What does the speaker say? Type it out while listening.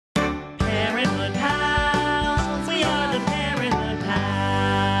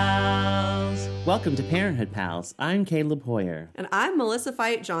Welcome to Parenthood Pals. I'm Caleb Hoyer. And I'm Melissa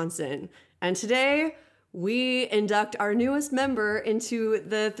Fight Johnson. And today we induct our newest member into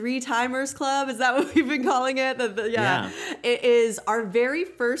the Three Timers Club. Is that what we've been calling it? Yeah. It is our very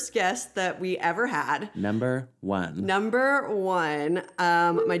first guest that we ever had. Number one,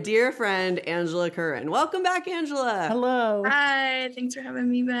 my dear friend, Angela Curran. Welcome back, Angela. Hello. Hi, thanks for having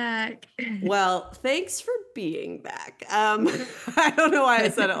me back. Well, thanks for being back. I don't know why I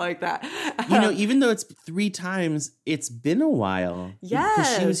said it like that. Even though it's 3 times, it's been a while. Yes.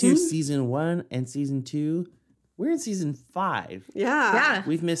 Because she was here season 1 and season 2. We're in season 5. Yeah.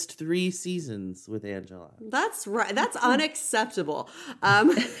 We've missed 3 seasons with Angela. That's right. That's unacceptable. I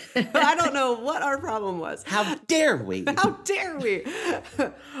don't know what our problem was. How dare we? How dare we?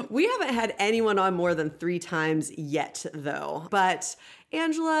 We haven't had anyone on more than 3 times yet, though. But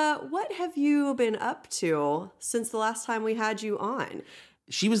Angela, what have you been up to since the last time we had you on?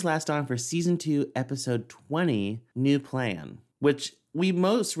 She was last on for season 2, episode 20, New Plan, which we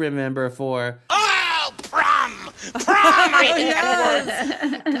most remember for... Prom!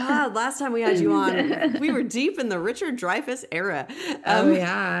 Yes. God, last time we had you on, we were deep in the Richard Dreyfuss era.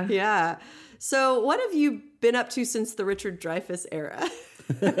 Yeah. Yeah. So what have you been up to since the Richard Dreyfuss era?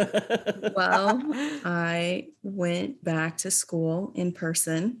 Well, I went back to school in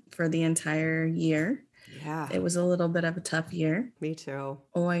person for the entire year. Yeah. It was a little bit of a tough year. Me too.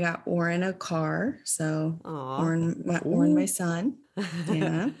 Oh, I got Oren a car. So Aw. Oren, my son.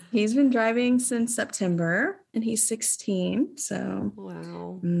 Yeah. He's been driving since September and he's 16. So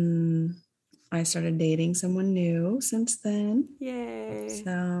Wow. I started dating someone new since then. Yay.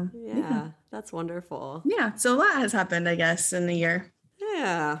 So Yeah, that's wonderful. yeah. So a lot has happened, I guess, in a year.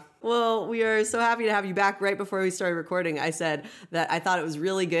 Yeah. Well, we are so happy to have you back. Right before we started recording, I said that I thought it was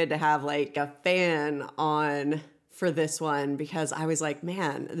really good to have like a fan on for this one because I was like,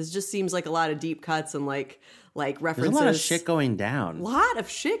 man, this just seems like a lot of deep cuts and like references. There's a lot of shit going down.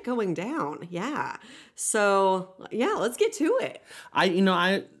 Yeah. So yeah, let's get to it. I'm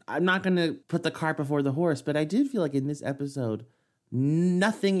not going to put the cart before the horse, but I did feel like in this episode,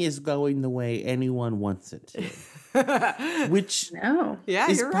 nothing is going the way anyone wants it to. Which Yeah,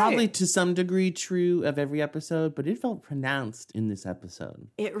 is you're probably right. to some degree true of every episode, but it felt pronounced in this episode.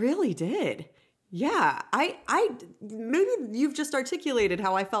 It really did. Yeah. I maybe you've just articulated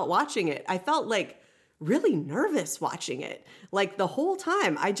how I felt watching it. I felt like really nervous watching it. Like the whole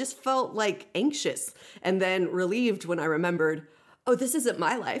time I just felt like anxious and then relieved when I remembered, oh, this isn't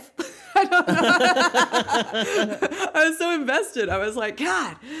my life. I don't know. I was so invested. I was like,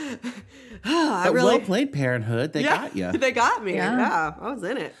 God, Well played, Parenthood. They got you. They got me. Yeah. Yeah, I was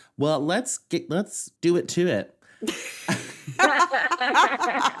in it. Well, let's do it to it.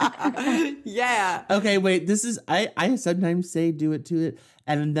 Yeah. Okay, wait. This is I sometimes say do it to it,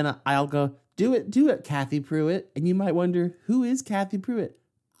 and then I'll go do it, Kathy Pruitt, and you might wonder who is Kathy Pruitt.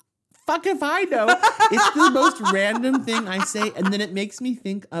 Fuck if I know. It's the most random thing I say, and then it makes me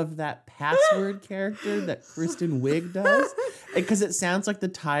think of that password character that Kristen Wiig does, because it sounds like the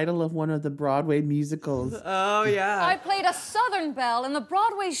title of one of the Broadway musicals. Oh, yeah. I played a Southern Belle in the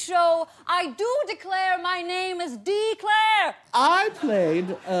Broadway show I Do Declare My Name is D. Claire. I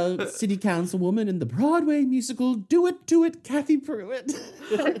played a city councilwoman in the Broadway musical Do It, Do It, Kathy Pruitt.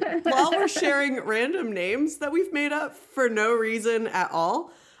 While we're sharing random names that we've made up for no reason at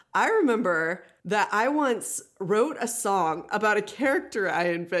all, I remember that I once wrote a song about a character I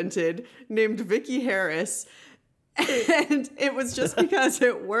invented named Vicky Harris. And it was just because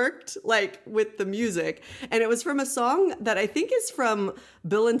it worked like with the music. And it was from a song that I think is from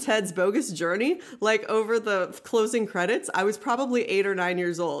Bill and Ted's Bogus Journey. Like over the closing credits, I was probably 8 or 9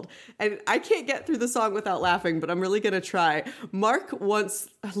 years old. And I can't get through the song without laughing, but I'm really going to try. Mark once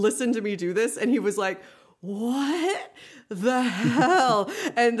listened to me do this and he was like, what the hell?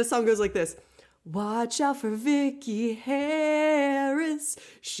 And the song goes like this. Watch out for Vicky Harris.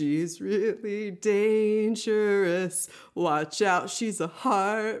 She's really dangerous. Watch out, she's a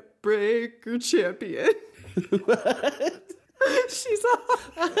heartbreaker champion. What? She's a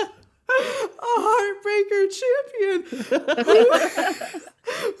heartbreaker champion.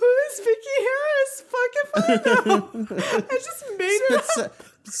 Who is Vicky Harris? Fuck if I know. I just made it up.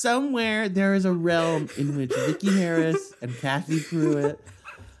 Somewhere there is a realm in which Vicky Harris and Kathy Pruitt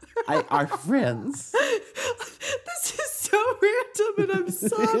are friends. This is so random and I'm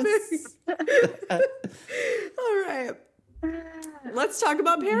sobbing. All right. Let's talk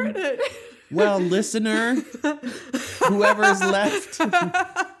about Parenthood. Well, listener, whoever's left, I'm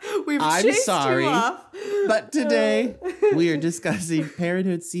chased sorry. you off. But today we are discussing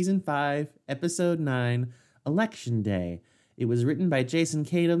Parenthood Season 5, Episode 9, Election Day. It was written by Jason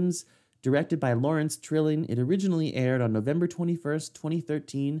Katims, Directed by Lawrence Trilling, it originally aired on November 21st,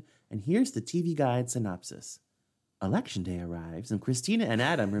 2013, and here's the TV Guide synopsis. Election day arrives, and Christina and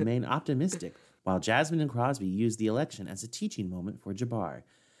Adam remain optimistic, while Jasmine and Crosby use the election as a teaching moment for Jabbar.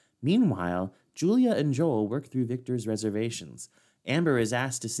 Meanwhile, Julia and Joel work through Victor's reservations. Amber is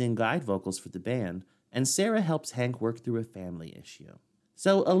asked to sing guide vocals for the band, and Sarah helps Hank work through a family issue.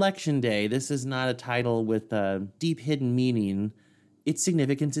 So, Election Day, this is not a title with a deep hidden meaning. Its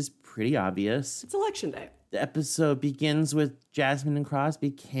significance is pretty obvious. It's Election Day. The episode begins with Jasmine and Crosby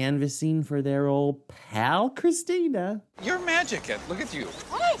canvassing for their old pal, Christina. You're magic. Look at you.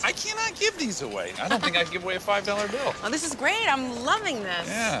 What? I cannot give these away. I don't think I can give away a $5 bill. Oh, this is great. I'm loving this.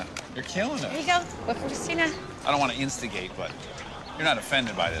 Yeah, you're killing Here you it. go. What for Christina? I don't want to instigate, but you're not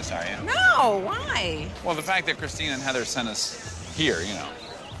offended by this, are you? No, why? Well, the fact that Christina and Heather sent us here, you know.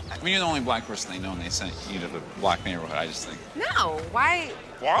 I mean, you're the only black person they know, and they sent you to the black neighborhood. I just think. No, why?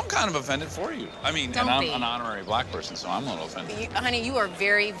 Well, I'm kind of offended for you. I mean, Don't and I'm be. an honorary black person, so I'm a little offended. Honey, you are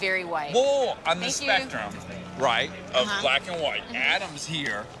very, very white. Whoa, on the Thank you. spectrum, right, of Uh-huh. black and white. Adam's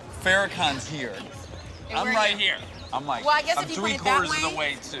here, Farrakhan's here. And I'm where are right you? here. I'm like, Well, I guess I'm if you put it 3/4 that way, of the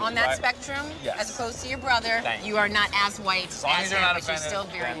way too. on that right? spectrum, Yes. as opposed to your brother, Thank you are not as white As long as as you're him, not but you're offended, still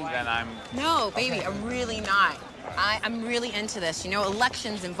very then, white. then I'm. No, baby, Okay. I'm really not. I'm really into this. You know,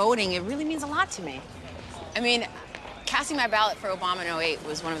 elections and voting, it really means a lot to me. I mean, casting my ballot for Obama in 08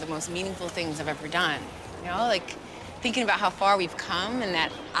 was one of the most meaningful things I've ever done. You know, like thinking about how far we've come and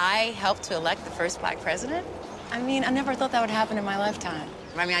that I helped to elect the first black president. I mean, I never thought that would happen in my lifetime.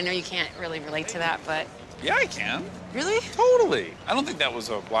 I mean, I know you can't really relate to that, but Yeah, I can. really? Totally. I don't think that was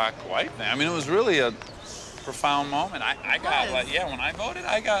a black-white thing. I mean, it was really a profound moment. I got, was. like, yeah, when I voted,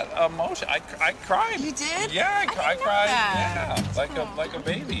 I got emotion. I cried. You did? Yeah, I I didn't know cried. that. Yeah, like a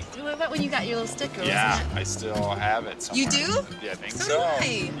baby. You know that when you got your little sticker, Yeah, wasn't I still have it somewhere. You do? Yeah, I think So so. do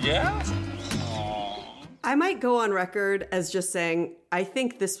I. Yeah. Aw. I might go on record as just saying, I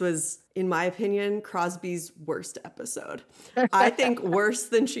think this was, in my opinion, Crosby's worst episode. I think worse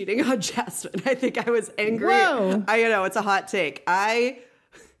than cheating on Jasmine. I think I was angry. Whoa. I know, it's a hot take. I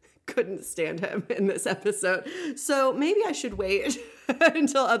couldn't stand him in this episode. So maybe I should wait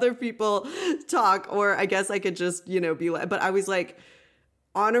until other people talk, or I guess I could just, be like, but I was like,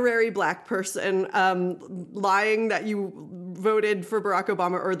 honorary black person, lying that you voted for Barack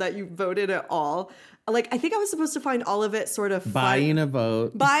Obama or that you voted at all. Like, I think I was supposed to find all of it sort of Buying a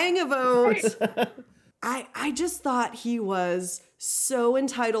vote. Buying a vote. I just thought he was so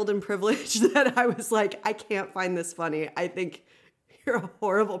entitled and privileged that I was like, I can't find this funny. I think you're a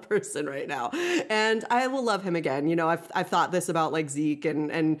horrible person right now. And I will love him again. I've thought this about like Zeke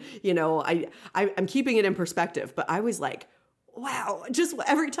and I'm keeping it in perspective, but I was like, wow, just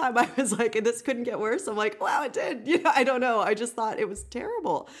every time I was like, this couldn't get worse. I'm like, wow, it did. I don't know. I just thought it was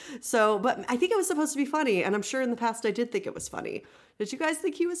terrible. So, but I think it was supposed to be funny. And I'm sure in the past I did think it was funny. Did you guys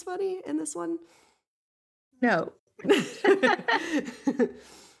think he was funny in this one? No.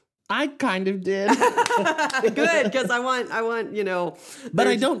 I kind of did. Good, because I want, But I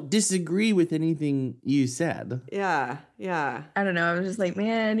there's- don't disagree with anything you said. Yeah. I don't know. I was just like,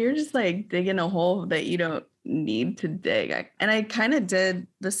 man, you're just like digging a hole that you don't need to dig. And I kind of did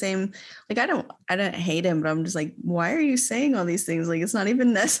the same. Like, I don't hate him, but I'm just like, why are you saying all these things? Like, it's not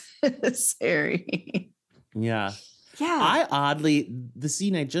even necessary. Yeah. Yeah. The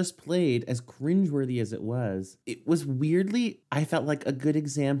scene I just played, as cringeworthy as it was weirdly, I felt like a good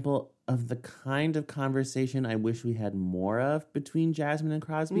example of the kind of conversation I wish we had more of between Jasmine and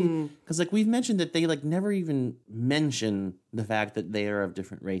Crosby. Because like we've mentioned that they like never even mention the fact that they are of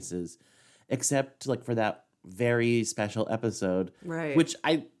different races, except like for that very special episode. Right. Which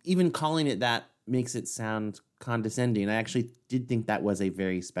even calling it that makes it sound condescending. I actually did think that was a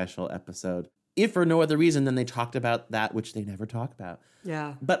very special episode. If for no other reason than they talked about that, which they never talk about.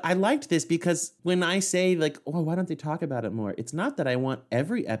 Yeah. But I liked this because when I say like, oh, why don't they talk about it more? It's not that I want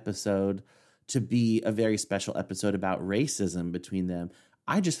every episode to be a very special episode about racism between them.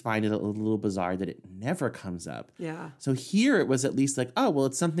 I just find it a little bizarre that it never comes up. Yeah. So here it was at least like, oh, well,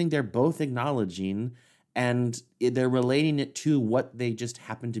 it's something they're both acknowledging and they're relating it to what they just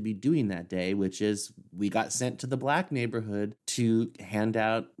happened to be doing that day, which is we got sent to the black neighborhood to hand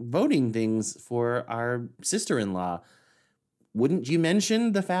out voting things for our sister-in-law. Wouldn't you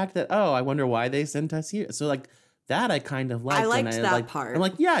mention the fact that, oh, I wonder why they sent us here? So like that I kind of liked. I liked that part. I'm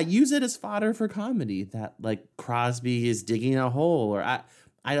like, yeah, use it as fodder for comedy, that like Crosby is digging a hole, or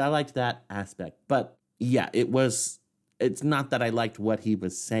I liked that aspect. But yeah, it's not that I liked what he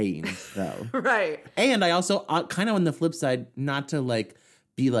was saying, though. Right. And I also, kind of on the flip side, not to like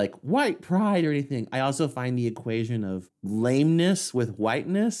be like white pride or anything. I also find the equation of lameness with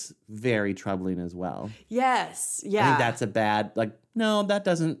whiteness very troubling as well. Yes. Yeah. I think that's a bad, like, no,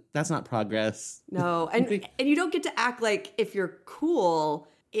 that's not progress. No. And you don't get to act like if you're cool,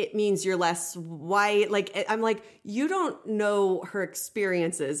 it means you're less white. Like, I'm like, you don't know her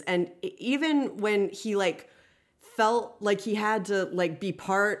experiences. And even when he like felt like he had to like be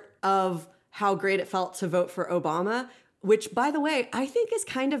part of how great it felt to vote for Obama, which, by the way, I think is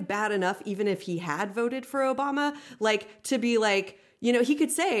kind of bad enough, even if he had voted for Obama, like to be like, you know, he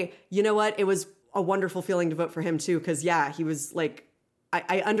could say, you know what, it was a wonderful feeling to vote for him too. Cause yeah, he was like,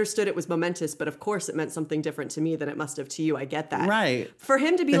 I understood it was momentous, but of course it meant something different to me than it must have to you. I get that. Right. For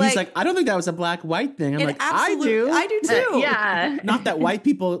him to be He's like, like, I don't think that was a black-white thing. I'm like, I do. I do too. Yeah. Not that white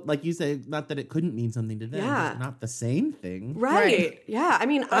people, like you say, not that it couldn't mean something to them. Yeah. It's not the same thing. Right. Yeah. I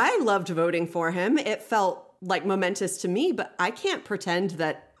mean, I loved voting for him. It felt like momentous to me, but I can't pretend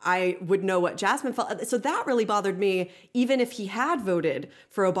that I would know what Jasmine felt. So that really bothered me, even if he had voted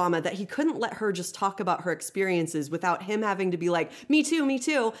for Obama, that he couldn't let her just talk about her experiences without him having to be like, me too, me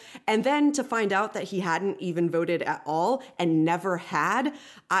too. And then to find out that he hadn't even voted at all and never had,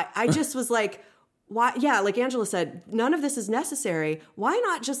 I just was like, why? Yeah, like Angela said, none of this is necessary. Why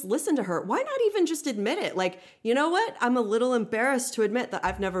not just listen to her? Why not even just admit it? Like, you know what? I'm a little embarrassed to admit that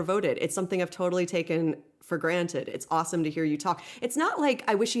I've never voted. It's something I've totally taken for granted. It's awesome to hear you talk. It's not like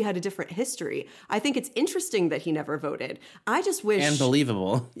I wish he had a different history. I think it's interesting that he never voted. I just wish... And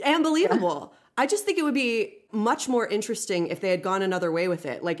believable. And believable. I just think it would be much more interesting if they had gone another way with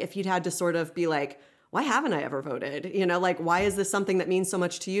it. Like if you'd had to sort of be like, why haven't I ever voted? You know, like, why is this something that means so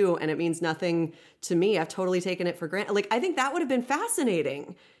much to you and it means nothing to me? I've totally taken it for granted. Like, I think that would have been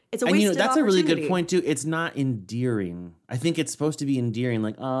fascinating. It's a wasted And that's a really good opportunity. point too. It's not endearing. I think it's supposed to be endearing,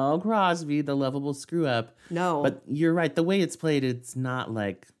 like, oh, Crosby, the lovable screw up. No. But you're right. The way it's played, it's not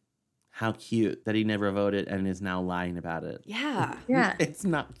like how cute that he never voted and is now lying about it. Yeah. Yeah. It's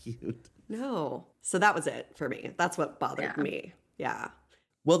not cute. No. So that was it for me. That's what bothered me. Yeah.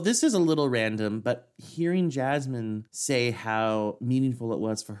 Well, this is a little random, but hearing Jasmine say how meaningful it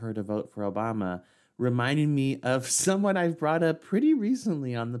was for her to vote for Obama reminded me of someone I've brought up pretty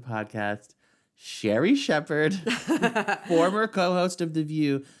recently on the podcast, Sherri Shepherd, former co-host of The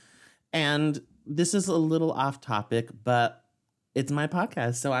View. And this is a little off topic, but it's my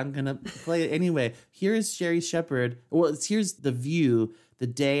podcast, so I'm going to play it anyway. Here is Sherri Shepherd. Well, here's The View the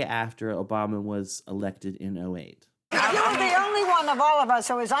day after Obama was elected in 2008. You're the only one of all of us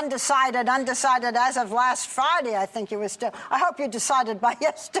who is undecided as of last Friday. I think you were still. I hope you decided by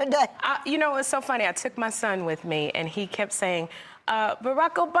yesterday. You know, it's so funny. I took my son with me, and he kept saying,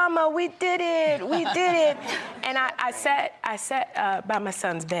 Barack Obama, we did it, we did it. And I sat by my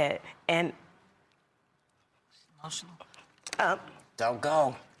son's bed, and... Emotional? Don't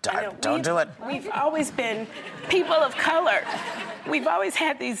go. Don't do it. We've always been people of color. We've always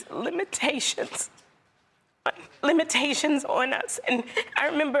had these limitations on us. And I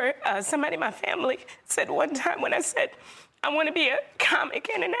remember somebody in my family said one time when I said, I want to be a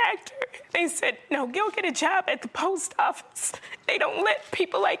comic and an actor, they said, no, go get a job at the post office. They don't let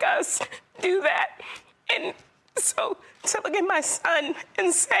people like us do that. And so to look at my son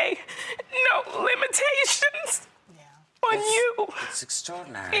and say, no limitations on you. It's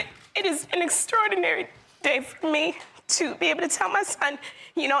extraordinary. It is an extraordinary day for me to be able to tell my son,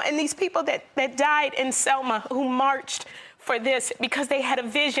 you know, and these people that died in Selma who marched for this because they had a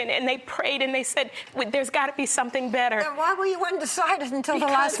vision and they prayed and they said, there's got to be something better. Then why were you undecided until the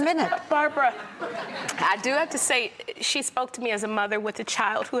last minute? Barbara, I do have to say, she spoke to me as a mother with a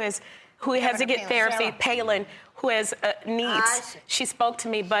child who has to get therapy, Sarah. Palin, who has needs. She spoke to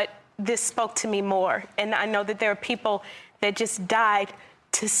me, but this spoke to me more. And I know that there are people that just died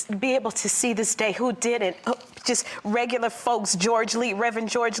to be able to see this day who didn't. Just regular folks, George Lee, Reverend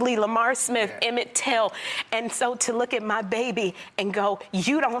George Lee, Lamar Smith, Emmett Till. And so to look at my baby and go,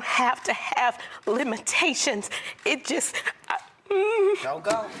 you don't have to have limitations. It just... Don't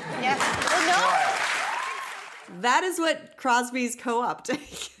go. Yes. That is what Crosby's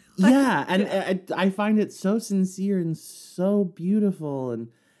co-opting. Yeah, and I find it so sincere and so beautiful. And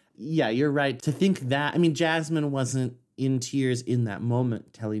yeah, you're right. To think that, I mean, Jasmine wasn't in tears in that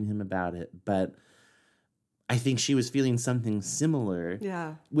moment telling him about it, but I think she was feeling something similar.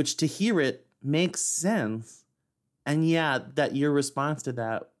 Yeah. Which to hear it makes sense. And yeah, that your response to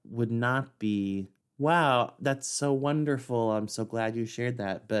that would not be, wow, that's so wonderful. I'm so glad you shared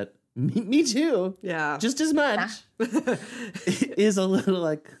that. But me too. Yeah. Just as much. Is a little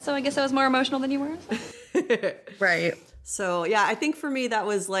like... So I guess I was more emotional than you were? Right. So, yeah, I think for me, that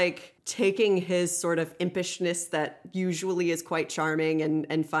was like taking his sort of impishness that usually is quite charming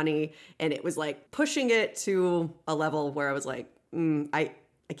and funny. And it was like pushing it to a level where I was like, I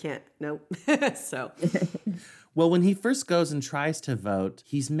can't, nope. So. Well, when he first goes and tries to vote,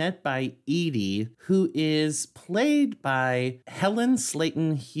 he's met by Edie, who is played by Helen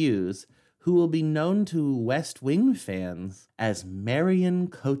Slayton Hughes, who will be known to West Wing fans as Marion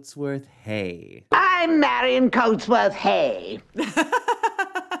Coatsworth Hay. I'm Marion Coatsworth Hay.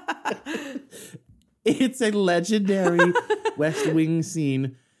 It's a legendary West Wing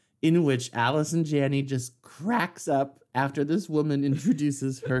scene in which Allison Janney just cracks up after this woman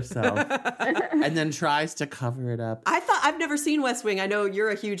introduces herself and then tries to cover it up. I've never seen West Wing. I know you're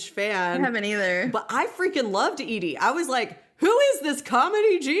a huge fan. I haven't either. But I freaking loved Edie. I was like, who is this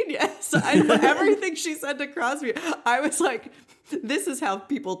comedy genius? Everything she said to Crosby, I was like, this is how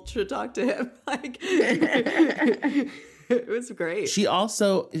people should talk to him. Like, it was great. She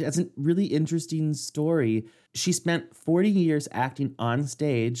also has a really interesting story. She spent 40 years acting on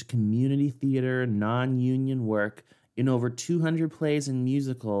stage, community theater, non-union work in over 200 plays and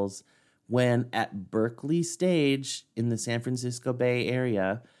musicals when at Berkeley Stage in the San Francisco Bay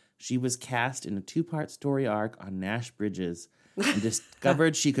Area, she was cast in a 2-part story arc on Nash Bridges and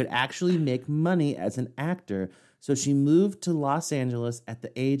discovered she could actually make money as an actor. So she moved to Los Angeles at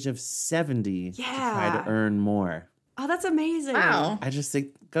the age of 70 to try to earn more. Oh, that's amazing. Wow. I just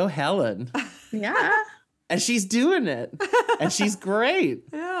think, go Helen. Yeah. And she's doing it. And she's great.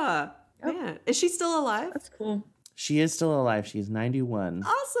 Yeah. Man. Is she still alive? That's cool. She is still alive. She's 91.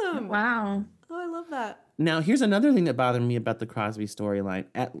 Awesome. Wow. Oh, I love that. Now, here's another thing that bothered me about the Crosby storyline.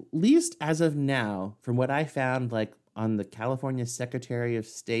 At least as of now, from what I found, like on the California Secretary of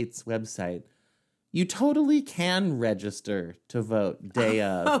State's website, you totally can register to vote day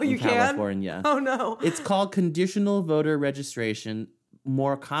of in California. Oh, no. It's called conditional voter registration,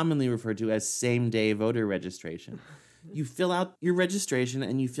 more commonly referred to as same-day voter registration. You fill out your registration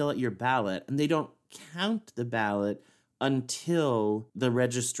and you fill out your ballot, and they don't count the ballot until the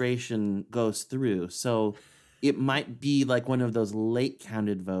registration goes through. So it might be like one of those late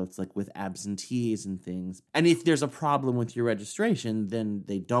counted votes, like with absentees and things. And if there's a problem with your registration, then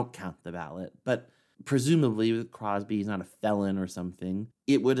they don't count the ballot. But presumably with Crosby, he's not a felon or something.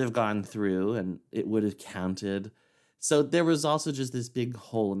 It would have gone through and it would have counted. So there was also just this big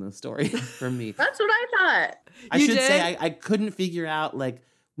hole in the story for me. That's what I thought. I should say I couldn't figure out, like,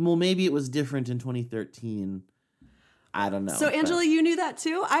 well, maybe it was different in 2013. I don't know. So, Angela, you knew that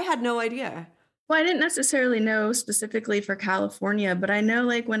too? I had no idea. Well, I didn't necessarily know specifically for California, but I know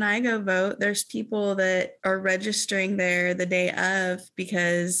like when I go vote, there's people that are registering there the day of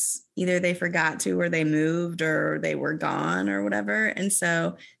because either they forgot to or they moved or they were gone or whatever. And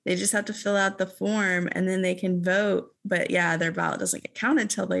so they just have to fill out the form and then they can vote. But yeah, their ballot doesn't get counted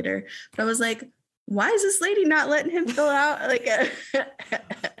till later. But I was like, why is this lady not letting him fill out like a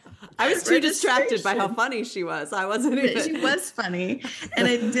I was too distracted by how funny she was. I wasn't even. She was funny, and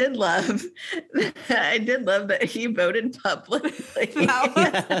I did love that he voted publicly.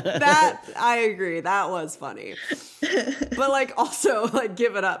 That I agree. That was funny, but like also like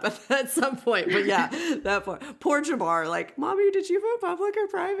give it up at some point. But yeah, that poor Jabbar. Like, mommy, did you vote public or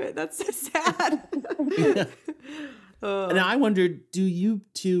private? That's so sad. And I wondered, do you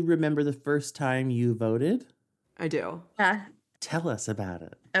two remember the first time you voted? I do. Yeah. Tell us about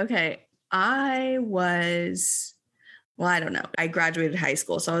it. Okay. I don't know. I graduated high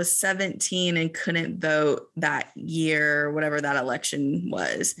school. So I was 17 and couldn't vote that year, whatever that election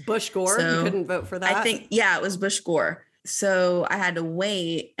was. Bush Gore? So you couldn't vote for that? I think, yeah, it was Bush Gore. So I had to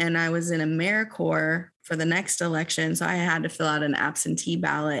wait and I was in AmeriCorps for the next election. So I had to fill out an absentee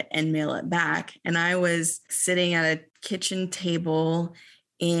ballot and mail it back. And I was sitting at a kitchen table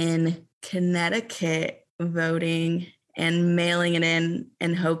in Connecticut voting and mailing it in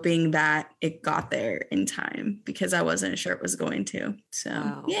and hoping that it got there in time because I wasn't sure it was going to. So,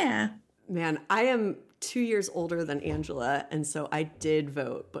 wow. Yeah. Man, I am 2 years older than Angela. And so I did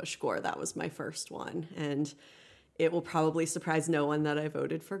vote Bush Gore. That was my first one. And it will probably surprise no one that I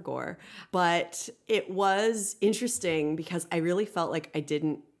voted for Gore. But it was interesting because I really felt like I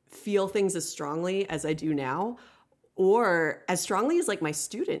didn't feel things as strongly as I do now, or as strongly as like my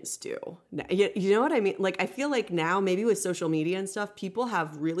students do. You know what I mean? Like, I feel like now maybe with social media and stuff, people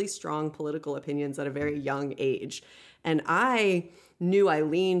have really strong political opinions at a very young age. And I knew I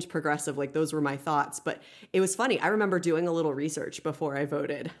leaned progressive, like those were my thoughts. But it was funny. I remember doing a little research before I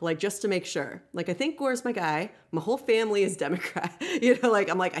voted, like just to make sure. Like, I think Gore's my guy. My whole family is Democrat. You know, like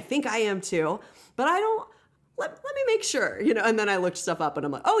I'm like, I think I am too. But I don't let me make sure, and then I looked stuff up and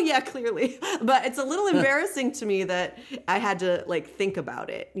I'm like, oh yeah, clearly. But it's a little embarrassing to me that I had to like think about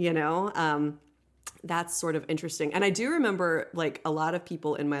it, that's sort of interesting. And I do remember like a lot of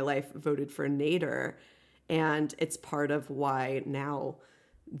people in my life voted for Nader, and it's part of why now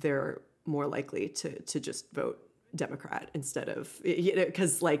they're more likely to just vote Democrat instead of,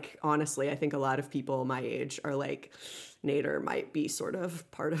 because like, honestly, I think a lot of people my age are like, Nader might be sort of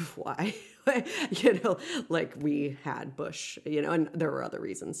part of why, like we had Bush, and there were other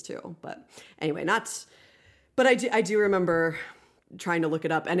reasons too. But anyway, but I do remember trying to look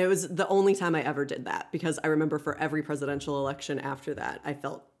it up, and it was the only time I ever did that, because I remember for every presidential election after that, I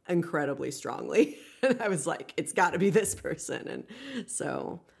felt incredibly strongly. And I was like, it's got to be this person. And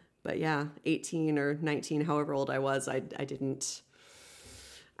so, but yeah, 18 or 19, however old I was, I didn't.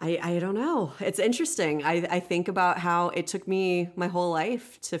 I don't know. It's interesting. I think about how it took me my whole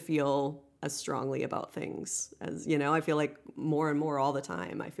life to feel as strongly about things as, I feel like more and more all the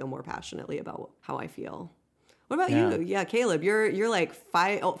time. I feel more passionately about how I feel. What about you? Yeah, Caleb, you're like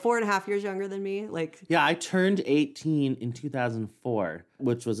 4.5 years younger than me. Like, yeah, I turned 18 in 2004,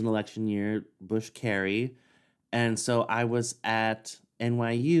 which was an election year, Bush-Kerry. And so I was at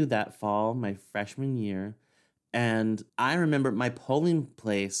NYU that fall, my freshman year. And I remember my polling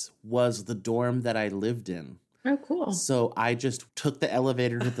place was the dorm that I lived in. Oh, cool. So I just took the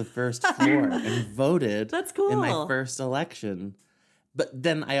elevator to the first floor and voted. That's cool. In my first election. But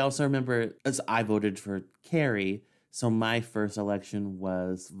then I also remember, as I voted for Kerry, so my first election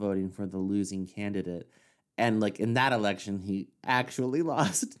was voting for the losing candidate. And like in that election, he actually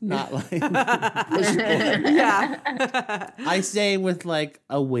lost, not like yeah. I say with like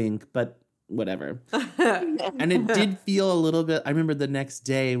a wink, but whatever. And it did feel a little bit, I remember the next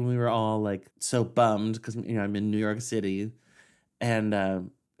day when we were all like so bummed because, I'm in New York City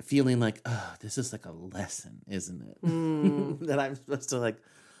and feeling like, oh, this is like a lesson, isn't it? That I'm supposed to like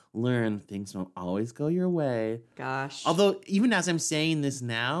learn things don't always go your way. Gosh. Although even as I'm saying this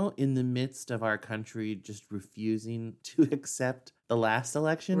now, in the midst of our country just refusing to accept the last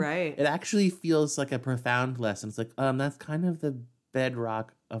election, right, it actually feels like a profound lesson. It's like, that's kind of the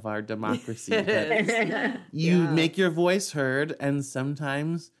bedrock of our democracy. You make your voice heard, and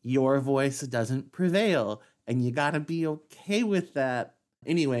sometimes your voice doesn't prevail, and you gotta be okay with that.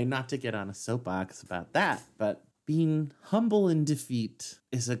 Anyway, not to get on a soapbox about that, but being humble in defeat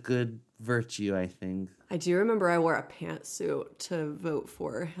is a good virtue, I think. I do remember I wore a pantsuit to vote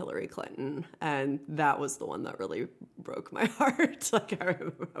for Hillary Clinton, and that was the one that really broke my heart. Like I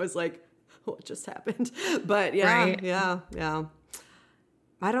was like, what just happened? But yeah, right. yeah.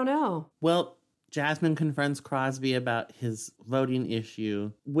 I don't know. Well, Jasmine confronts Crosby about his voting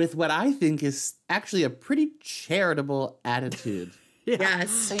issue with what I think is actually a pretty charitable attitude.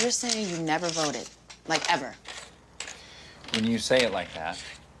 Yes. So you're saying you never voted, like ever? When you say it like that,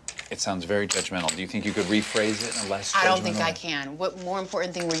 it sounds very judgmental. Do you think you could rephrase it in a less judgmental? I don't think I can. What more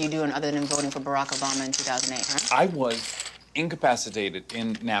important thing were you doing other than voting for Barack Obama in 2008, huh? I was incapacitated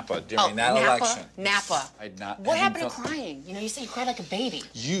in Napa during that election. Napa. I'd not. What happened to crying? You say you cried like a baby.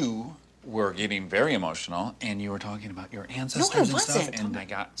 You were getting very emotional, and you were talking about your ancestors and stuff, and I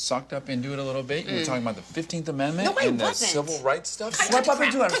got sucked up into it a little bit. You were talking about the 15th Amendment and the civil rights stuff. Swept up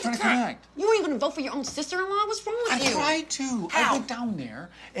into it. I was trying to connect. You weren't even going to vote for your own sister-in-law? What's wrong with you? I tried to. How? I went down there,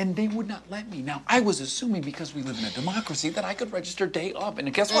 and they would not let me. Now, I was assuming because we live in a democracy that I could register day of,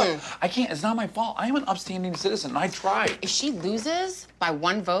 and guess what? I can't. It's not my fault. I am an upstanding citizen, and I tried. If she loses by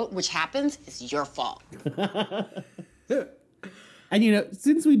one vote, which happens, it's your fault. And,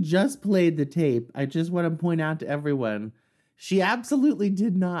 since we just played the tape, I just want to point out to everyone, she absolutely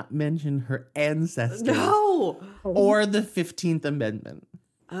did not mention her ancestors. No! Or the 15th Amendment.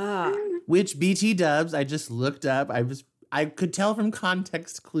 Which BT dubs, I just looked up. I could tell from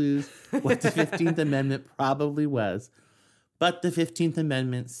context clues what the 15th Amendment probably was. But the 15th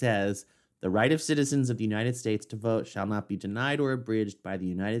Amendment says, the right of citizens of the United States to vote shall not be denied or abridged by the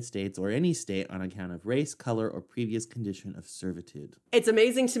United States or any state on account of race, color, or previous condition of servitude. It's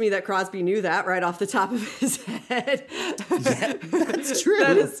amazing to me that Crosby knew that right off the top of his head. Yeah, that's true.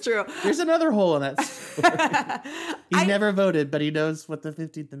 That is true. There's another hole in that story. He's never voted, but he knows what the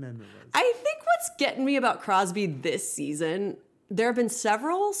 15th Amendment was. I think what's getting me about Crosby this season, there have been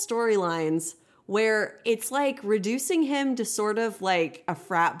several storylines where it's like reducing him to sort of like a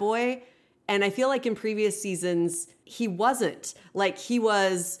frat boy. And I feel like in previous seasons, he wasn't. Like, he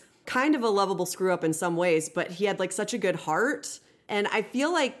was kind of a lovable screw up in some ways, but he had like such a good heart. And I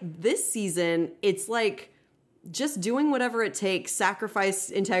feel like this season, it's like just doing whatever it takes, sacrifice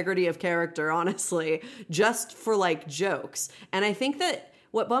integrity of character, honestly, just for like jokes. And I think that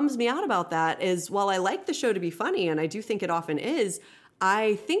what bums me out about that is while I like the show to be funny, and I do think it often is,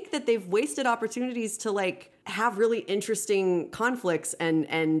 I think that they've wasted opportunities to like have really interesting conflicts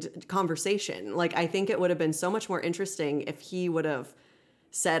and conversation. Like, I think it would have been so much more interesting if he would have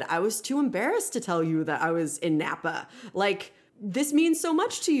said, I was too embarrassed to tell you that I was in Napa. Like, this means so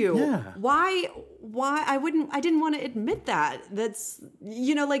much to you. Yeah. Why I didn't want to admit that. That's,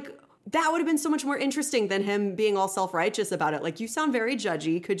 you know, like, that would have been so much more interesting than him being all self-righteous about it. Like, you sound very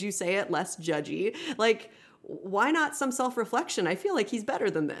judgy. Could you say it less judgy? Like, why not some self-reflection? I feel like he's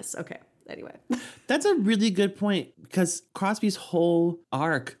better than this. Okay. Anyway. That's a really good point, because Crosby's whole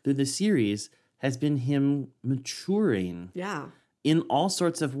arc through the series has been him maturing. Yeah. In all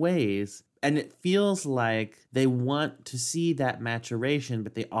sorts of ways. And it feels like they want to see that maturation,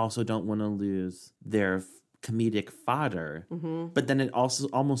 but they also don't want to lose their comedic fodder. Mm-hmm. But then it also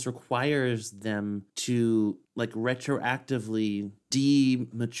almost requires them to like retroactively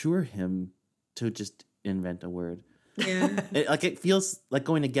demature him, to just invent a word. Yeah. It feels like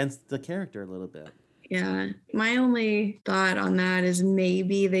going against the character a little bit. Yeah. My only thought on that is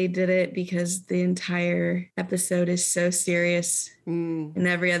maybe they did it because the entire episode is so serious in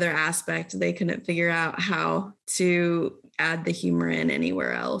every other aspect. They couldn't figure out how to add the humor in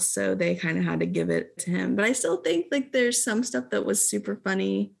anywhere else. So they kind of had to give it to him. But I still think like there's some stuff that was super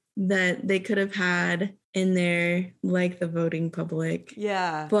funny that they could have had in there, like the voting public.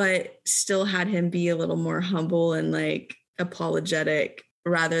 Yeah. But still had him be a little more humble and like apologetic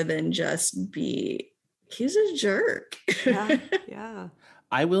rather than just be, he's a jerk. Yeah.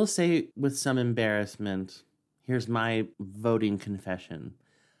 I will say with some embarrassment, here's my voting confession.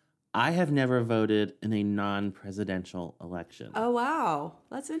 I have never voted in a non-presidential election. Oh, wow.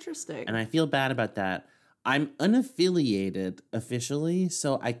 That's interesting. And I feel bad about that. I'm unaffiliated officially,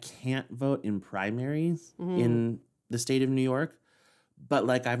 so I can't vote in primaries in the state of New York. But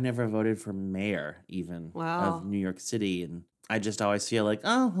like, I've never voted for mayor even of New York City. And I just always feel like,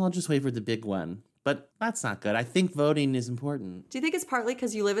 oh, I'll just wait for the big one. But that's not good. I think voting is important. Do you think it's partly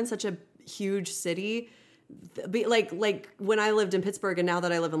because you live in such a huge city? Like when I lived in Pittsburgh and now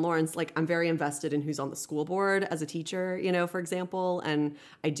that I live in Lawrence, like I'm very invested in who's on the school board as a teacher, you know, for example. And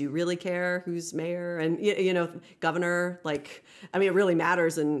I do really care who's mayor and, you know, governor. Like, I mean, it really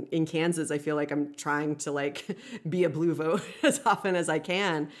matters in Kansas. I feel like I'm trying to like be a blue vote as often as I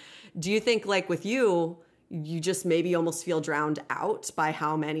can. Do you think like with you just maybe almost feel drowned out by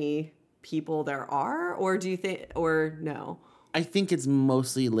how many people there are? Or do you think, or no? I think it's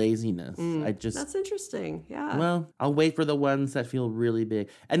mostly laziness. That's interesting. Yeah. Well, I'll wait for the ones that feel really big.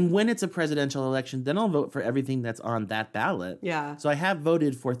 And when it's a presidential election, then I'll vote for everything that's on that ballot. Yeah. So I have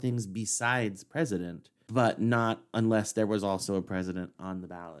voted for things besides president, but not unless there was also a president on the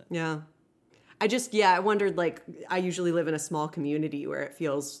ballot. Yeah. I wondered, like, I usually live in a small community where it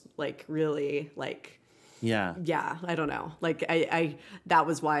feels like really like, yeah, I don't know. Like that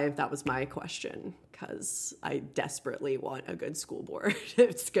was my question, because I desperately want a good school board.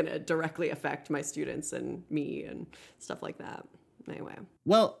 It's going to directly affect my students and me and stuff like that. Anyway.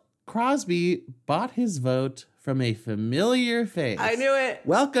 Well, Crosby bought his vote from a familiar face. I knew it.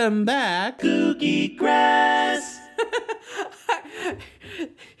 Welcome back, Googie Grass.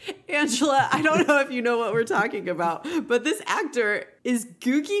 Angela, I don't know if you know what we're talking about, but this actor is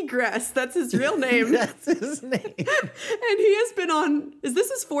Googie Gress. That's his real name. That's his name. And he has been on, is this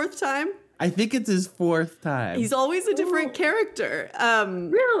his fourth time? I think it's his fourth time. He's always a different character.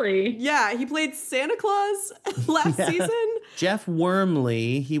 Really? Yeah, he played Santa Claus last season. Jeff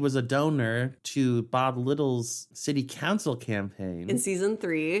Wormley, he was a donor to Bob Little's city council campaign. In season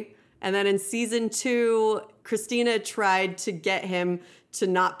 3. And then in season 2, Christina tried to get him to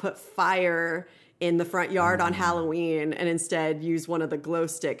not put fire in the front yard on Halloween and instead use one of the glow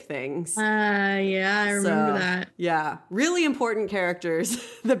stick things. Yeah, I remember that. Yeah, really important characters.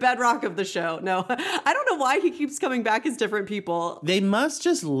 The bedrock of the show. No, I don't know why he keeps coming back as different people. They must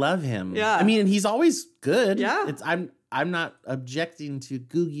just love him. Yeah. I mean, he's always good. Yeah. I'm not objecting to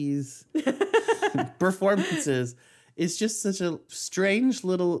Googie's performances. It's just such a strange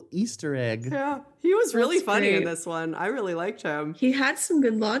little Easter egg. Yeah, he was really funny great. in this one. I really liked him. He had some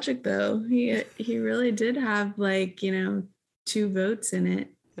good logic, though. He really did have, like, 2 votes in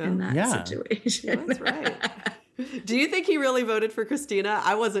it in that situation. That's right. Do you think he really voted for Christina?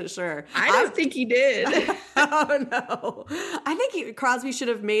 I wasn't sure. I don't think he did. Oh, no. I think Crosby should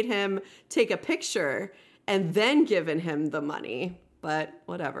have made him take a picture and then given him the money. But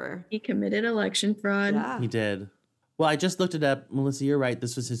whatever. He committed election fraud. Yeah. He did. Well, I just looked it up. Melissa, you're right.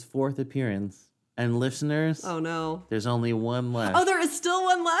 This was his 4th appearance. And listeners, oh no, there's only one left. Oh, there is still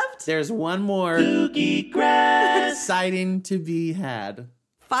one left? There's one more Googie Grass sighting to be had.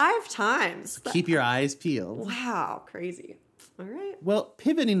 5 times. Keep your eyes peeled. Wow, crazy. All right. Well,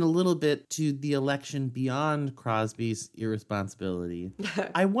 pivoting a little bit to the election beyond Crosby's irresponsibility,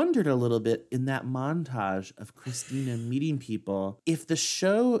 I wondered a little bit in that montage of Christina meeting people if the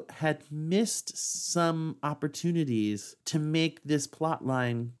show had missed some opportunities to make this plot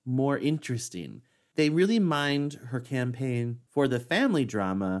line more interesting. They really mined her campaign for the family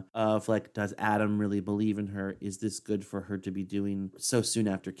drama of, like, does Adam really believe in her? Is this good for her to be doing so soon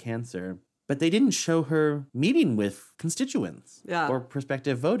after cancer? But they didn't show her meeting with constituents or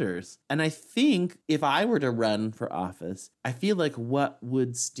prospective voters. And I think if I were to run for office, I feel like what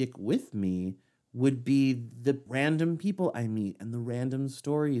would stick with me would be the random people I meet and the random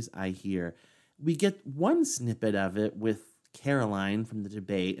stories I hear. We get one snippet of it with Caroline from the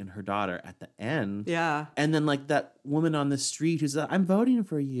debate and her daughter at the end. Yeah. And then, like, that woman on the street who's like, I'm voting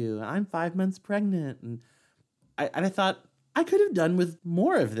for you. I'm 5 months pregnant. And I thought, I could have done with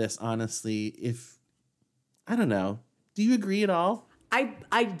more of this, honestly, if, I don't know. Do you agree at all?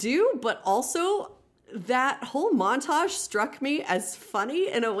 I do, but also that whole montage struck me as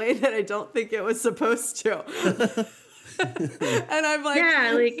funny in a way that I don't think it was supposed to. And I'm like,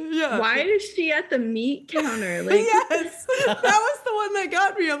 why is she at the meat counter? Like, yes, that was the one that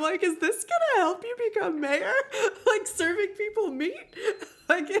got me. I'm like, is this gonna help you become mayor? Like, serving people meat?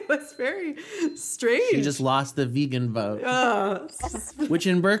 Like, it was very strange. She just lost the vegan vote, which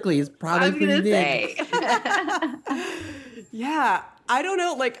in Berkeley is probably pretty big. Yeah, I don't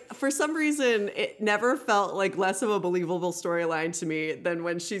know. Like, for some reason, it never felt like less of a believable storyline to me than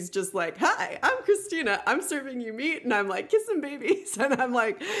when she's just like, hi, I'm Christina. I'm serving you meat. And I'm like, kissing babies. And I'm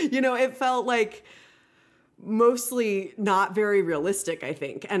like, it felt like mostly not very realistic, I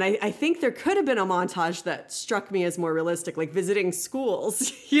think. And I think there could have been a montage that struck me as more realistic, like visiting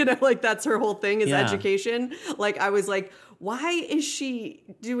schools, like that's her whole thing is education. Like, I was like, why is she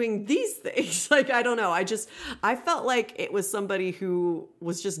doing these things? Like, I don't know. I felt like it was somebody who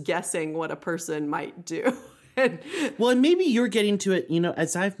was just guessing what a person might do. And maybe you're getting to it,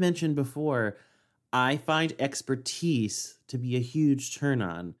 as I've mentioned before, I find expertise to be a huge turn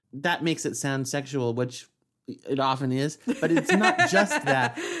on. That makes it sound sexual, which it often is, but it's not just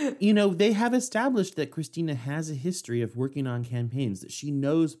that. They have established that Christina has a history of working on campaigns, that she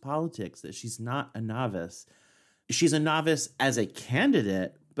knows politics, that she's not a novice. She's a novice as a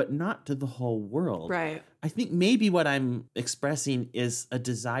candidate, but not to the whole world. Right. I think maybe what I'm expressing is a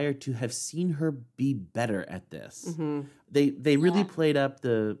desire to have seen her be better at this. Mm-hmm. They really played up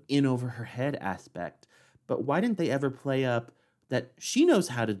the in over her head aspect, but why didn't they ever play up that she knows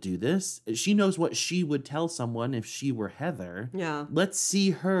how to do this? She knows what she would tell someone if she were Heather. Yeah. Let's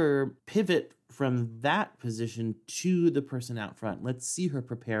see her pivot from that position to the person out front. Let's see her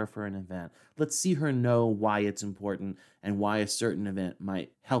prepare for an event. Let's see her know why it's important and why a certain event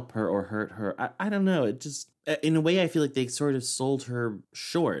might help her or hurt her. I don't know. It just, in a way, I feel like they sort of sold her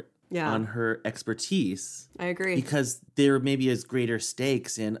short on her expertise. I agree. Because there maybe is greater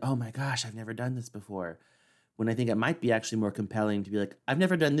stakes in, oh my gosh, I've never done this before. When I think it might be actually more compelling to be like, I've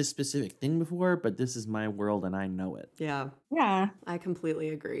never done this specific thing before, but this is my world and I know it. Yeah. Yeah. I completely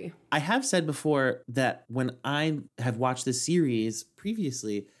agree. I have said before that when I have watched this series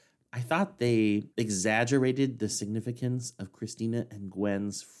previously, I thought they exaggerated the significance of Christina and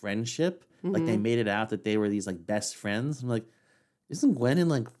Gwen's friendship. Mm-hmm. Like, they made it out that they were these, like, best friends. I'm like, isn't Gwen in,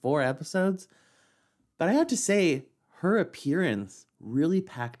 like, 4 episodes? But I have to say, her appearance really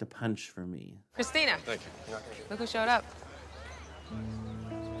packed a punch for me. Christina. Thank you. Look who showed up.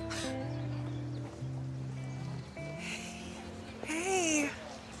 Hey.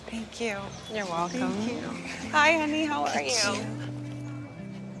 Thank you. You're welcome. Thank you. Hi, honey. How are you?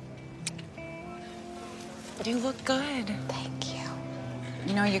 You look good. Thank you.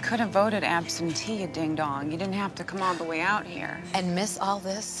 You could have voted absentee, you ding-dong. You didn't have to come all the way out here. And miss all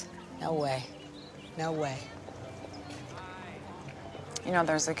this? No way. No way.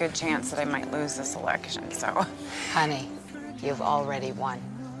 There's a good chance that I might lose this election, so... Honey, you've already won.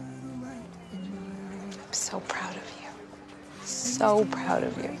 I'm so proud of you. So proud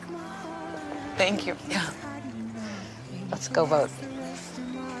of you. Thank you. Yeah. Let's go vote.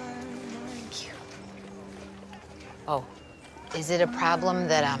 Thank you. Oh, is it a problem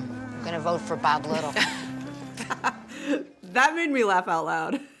that I'm gonna vote for Bob Little? That made me laugh out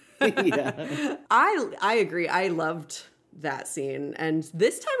loud. Yeah. I agree. I loved that scene, and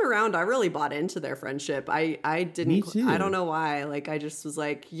this time around I really bought into their friendship. I didn't. Me too. I don't know why. Like, I just was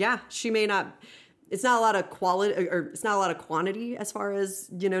like, yeah, she may not, it's not a lot of quality, or it's not a lot of quantity as far as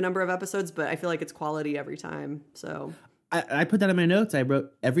number of episodes, but I feel like it's quality every time. So I put that in my notes. I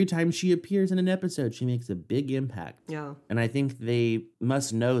wrote, every time she appears in an episode, she makes a big impact. Yeah. And I think they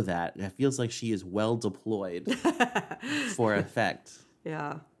must know that. It feels like she is well deployed for effect.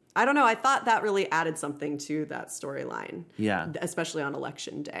 Yeah. I don't know. I thought that really added something to that storyline. Yeah. Especially on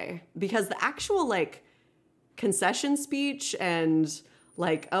election day. Because the actual, like, concession speech and,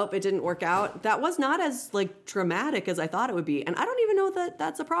 like, oh, it didn't work out, that was not as, like, dramatic as I thought it would be. And I don't even know that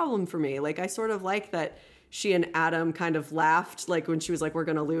that's a problem for me. Like, I sort of like that she and Adam kind of laughed, like, when she was like, we're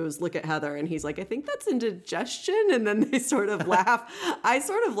going to lose, look at Heather. And he's like, I think that's indigestion. And then they sort of laugh. I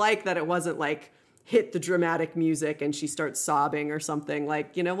sort of like that it wasn't, like, hit the dramatic music and she starts sobbing or something.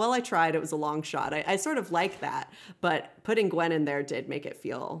 Like, you know, well, I tried. It was a long shot. I sort of like that. But putting Gwen in there did make it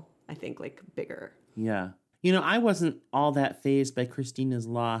feel, I think, like, bigger. Yeah. You know, I wasn't all that fazed by Christina's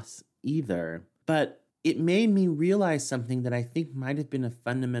loss either, but it made me realize something that I think might have been a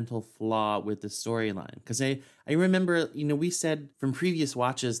fundamental flaw with the storyline. Because I remember, you know, we said from previous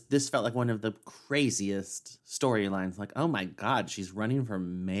watches, this felt like one of the craziest storylines. Like, oh my God, she's running for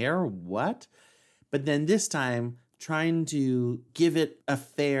mayor? What? But then this time, trying to give it a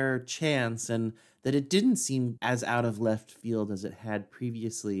fair chance, and that it didn't seem as out of left field as it had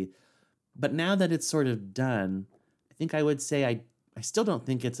previously. But now that it's sort of done, I think I would say I still don't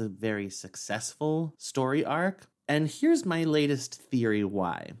think it's a very successful story arc. And here's my latest theory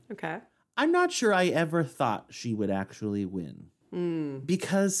why. Okay. I'm not sure I ever thought she would actually win.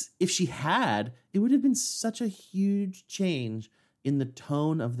 Because if she had, it would have been such a huge change in the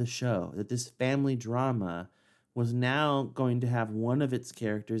tone of the show, that this family drama was now going to have one of its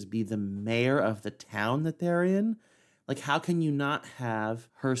characters be the mayor of the town that they're in. Like, how can you not have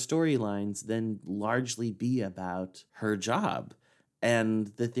her storylines then largely be about her job and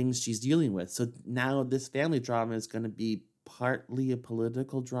the things she's dealing with? So now this family drama is going to be partly a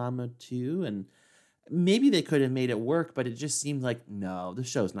political drama too. And maybe they could have made it work, but it just seemed like, no, the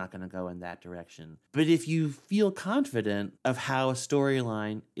show's not going to go in that direction. But if you feel confident of how a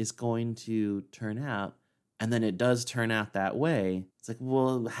storyline is going to turn out, and then it does turn out that way, it's like,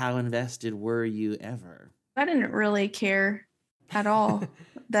 well, how invested were you ever? I didn't really care at all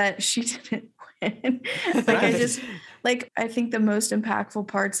that she didn't win. I think the most impactful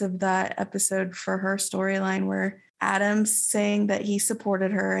parts of that episode for her storyline were Adam saying that he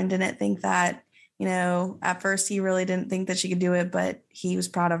supported her and didn't think that, you know, at first he really didn't think that she could do it, but he was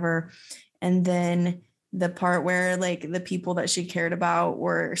proud of her. And then the part where, like, the people that she cared about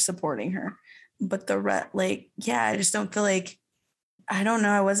were supporting her. But I just don't feel like, I don't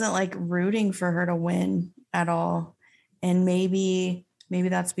know, I wasn't like rooting for her to win at all. And maybe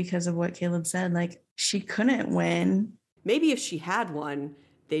that's because of what Caleb said. Like, she couldn't win. Maybe if she had won,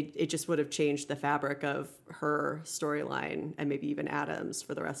 it just would have changed the fabric of her storyline and maybe even Adam's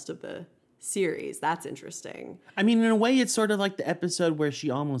for the rest of the series. That's interesting. I mean, in a way, it's sort of like the episode where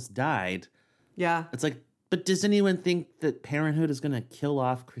she almost died. Yeah. It's like, but does anyone think that Parenthood is going to kill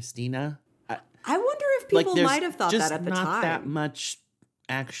off Christina? I wonder if people might have thought that at the time. Not that much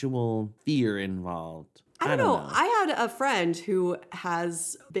actual fear involved. I don't know. I had a friend who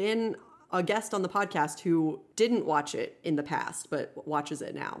has been a guest on the podcast who didn't watch it in the past, but watches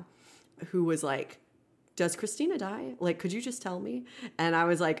it now, who was like, does Christina die? Like, could you just tell me? And I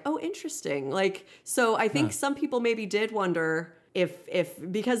was like, oh, interesting. Like, so I think some people maybe did wonder if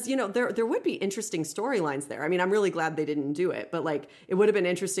because, you know, there would be interesting storylines there. I mean, I'm really glad they didn't do it, but like, it would have been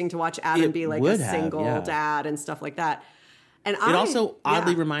interesting to watch Adam be like a single dad and stuff like that. And it also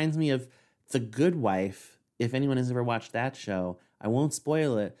oddly reminds me of The Good Wife. If anyone has ever watched that show, I won't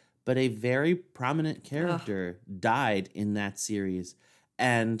spoil it, but a very prominent character died in that series.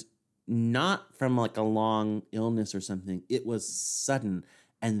 And not from like a long illness or something. It was sudden.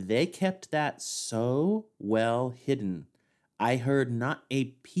 And they kept that so well hidden. I heard not a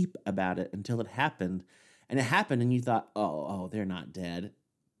peep about it until it happened. And it happened and you thought, oh, they're not dead.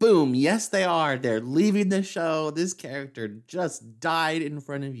 Boom, yes they are. They're leaving the show. This character just died in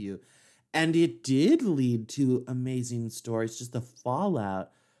front of you. And it did lead to amazing stories. Just the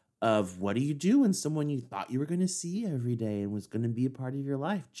fallout of what do you do when someone you thought you were going to see every day and was going to be a part of your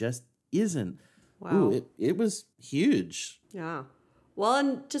life just isn't. Wow. Ooh, it was huge. Yeah. Well,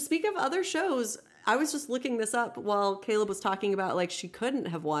 and to speak of other shows, I was just looking this up while Caleb was talking about like she couldn't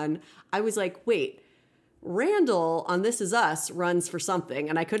have won. I was like, wait, Randall on This Is Us runs for something,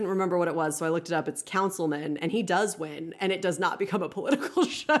 and I couldn't remember what it was, so I looked it up. It's councilman, and he does win, and it does not become a political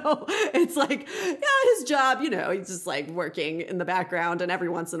show. It's like, yeah, his job, you know, he's just like working in the background, and every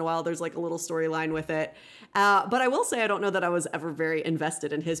once in a while there's like a little storyline with it. But I will say I don't know that I was ever very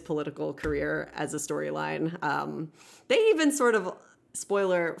invested in his political career as a storyline. They even sort of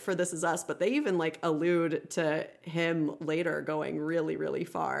spoiler for This Is Us, but they even like allude to him later going really, really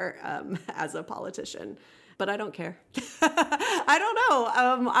far as a politician. But I don't care. I don't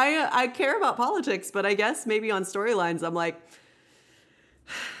know. I care about politics, but I guess maybe on storylines, I'm like,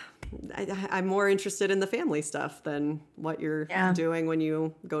 I'm more interested in the family stuff than what you're doing when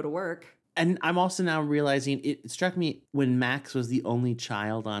you go to work. And I'm also now realizing it struck me when Max was the only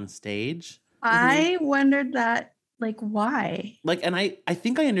child on stage. I wondered that, like, why? Like, and I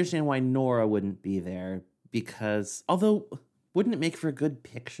think I understand why Nora wouldn't be there, because although wouldn't it make for a good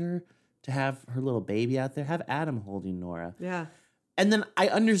picture to have her little baby out there? Have Adam holding Nora. Yeah. And then I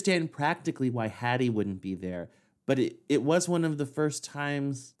understand practically why Hattie wouldn't be there. But it was one of the first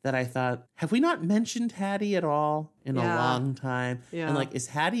times that I thought, have we not mentioned Hattie at all in a long time? Yeah. And like, is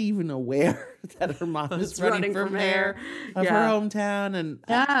Hattie even aware that her mom is running for mayor of her hometown?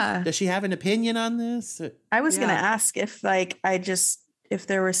 And does she have an opinion on this? I was going to ask if if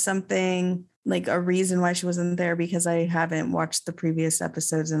there was something, like a reason why she wasn't there, because I haven't watched the previous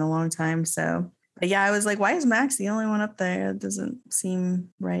episodes in a long time. So, but yeah, I was like, why is Max the only one up there? It doesn't seem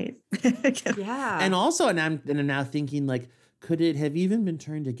right. And also, and I'm now thinking, like, could it have even been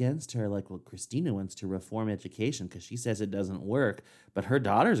turned against her? Like, well, Christina wants to reform education because she says it doesn't work, but her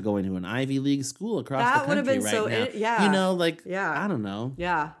daughter's going to an Ivy League school across the country right now. You know, like, I don't know.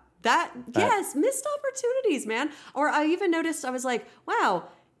 Yeah. Yes, missed opportunities, man. Or I even noticed, I was like, wow,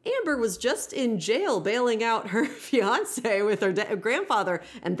 Amber was just in jail bailing out her fiance with her grandfather,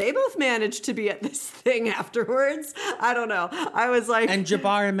 and they both managed to be at this thing afterwards. I don't know. I was like... And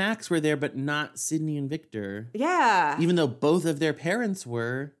Jabbar and Max were there, but not Sydney and Victor. Yeah. Even though both of their parents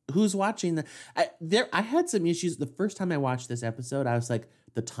were. Who's watching? I had some issues. The first time I watched this episode, I was like,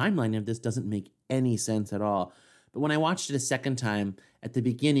 the timeline of this doesn't make any sense at all. But when I watched it a second time, at the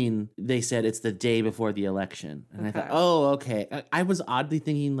beginning, they said it's the day before the election. And I thought, oh, okay. I was oddly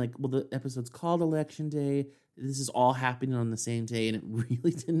thinking, like, well, the episode's called Election Day. This is all happening on the same day. And it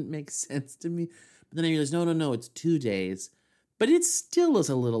really didn't make sense to me. But then I realized, no, it's 2 days. But it still is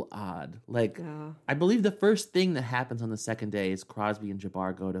a little odd. Like, I believe the first thing that happens on the second day is Crosby and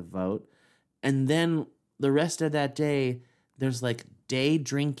Jabbar go to vote. And then the rest of that day, there's, like, day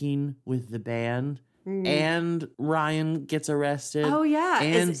drinking with the band. And Ryan gets arrested. Oh, yeah.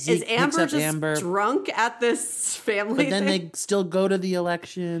 And is Amber just drunk at this family But then thing? they still go to the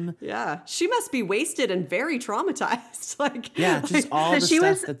election. Yeah. She must be wasted and very traumatized. All the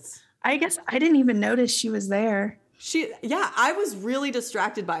stuff that's... I guess I didn't even notice she was there. I was really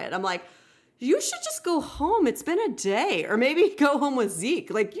distracted by it. I'm like, you should just go home. It's been a day. Or maybe go home with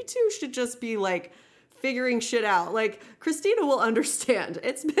Zeke. Like, you two should just be, like, figuring shit out. Like, Christina will understand.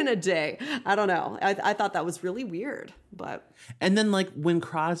 It's been a day. I don't know. I thought that was really weird, but... And then, like, when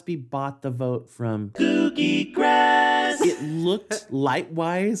Crosby bought the vote from Cookie Grass, it looked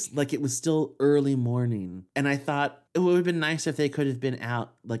light-wise like it was still early morning. And I thought it would have been nice if they could have been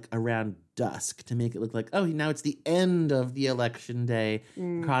out, like, around dusk to make it look like, oh, now it's the end of the election day.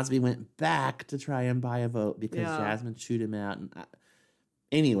 Crosby went back to try and buy a vote because Jasmine chewed him out. And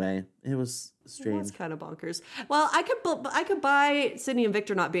anyway, it was strange. It was kind of bonkers. Well, I could buy Sydney and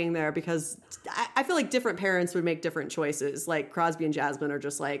Victor not being there because I feel like different parents would make different choices. Like Crosby and Jasmine are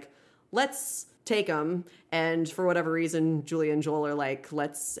just like, let's take them. And for whatever reason, Julia and Joel are like,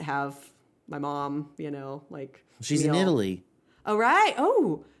 let's have my mom, like. She's in Italy. Oh, right.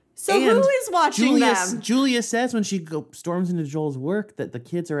 Oh, so who is watching them? Julia says when she storms into Joel's work that the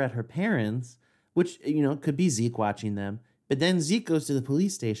kids are at her parents', which, could be Zeke watching them. But then Zeke goes to the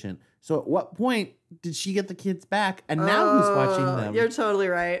police station. So at what point did she get the kids back? And now who's watching them? You're totally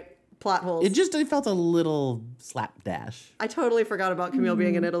right. Plot holes. It felt a little slapdash. I totally forgot about Camille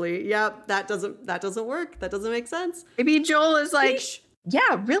being in Italy. Yep, that doesn't work. That doesn't make sense. Maybe Joel is like,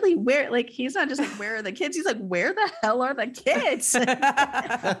 yeah, really, where? Like, he's not just like, where are the kids? He's like, where the hell are the kids?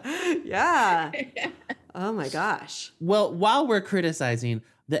 Yeah. Oh my gosh. Well, while we're criticizing,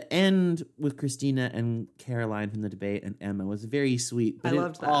 the end with Christina and Caroline from the debate and Emma was very sweet, but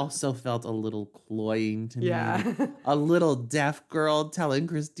it also felt a little cloying to me. A little deaf girl telling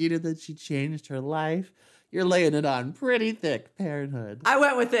Christina that she changed her life. You're laying it on pretty thick, Parenthood. I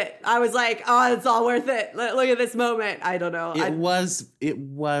went with it. I was like, oh, it's all worth it. Look at this moment. I don't know. It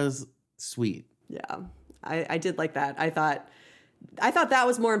was sweet. Yeah, I did like that. I thought that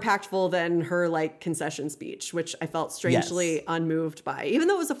was more impactful than her like concession speech, which I felt strangely unmoved by, even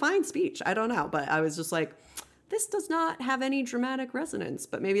though it was a fine speech. I don't know, but I was just like, this does not have any dramatic resonance,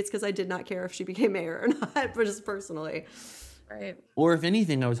 but maybe it's because I did not care if she became mayor or not, but just personally. Right. Or if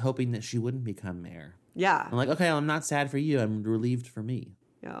anything, I was hoping that she wouldn't become mayor. Yeah. I'm like, okay, I'm not sad for you. I'm relieved for me.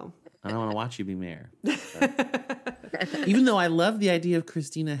 Yeah. I don't want to watch you be mayor. Even though I love the idea of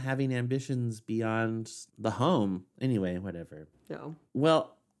Christina having ambitions beyond the home. Anyway, whatever. No.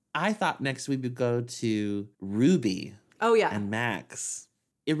 Well, I thought next we would go to Ruby. Oh, yeah. And Max.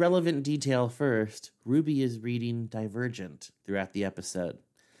 Irrelevant detail first. Ruby is reading Divergent throughout the episode,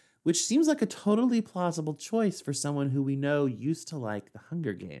 which seems like a totally plausible choice for someone who we know used to like the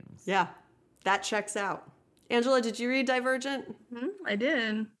Hunger Games. Yeah, that checks out. Angela, did you read Divergent? I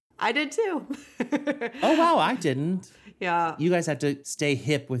did. I did too. Oh, wow, I didn't. Yeah. You guys have to stay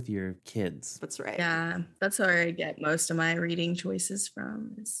hip with your kids. That's right. Yeah, that's where I get most of my reading choices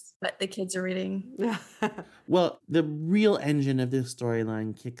from, is what the kids are reading. Yeah. Well, the real engine of this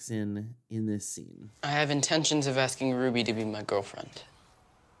storyline kicks in this scene. I have intentions of asking Ruby to be my girlfriend.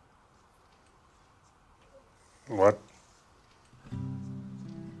 What?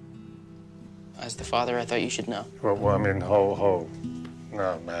 As the father, I thought you should know. Well, I mean, ho.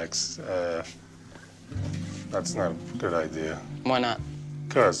 No, Max, that's not a good idea. Why not?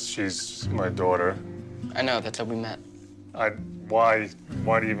 Because she's my daughter. I know, that's how we met. Why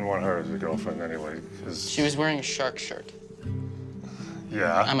do you even want her as a girlfriend anyway? 'Cause She was wearing a shark shirt.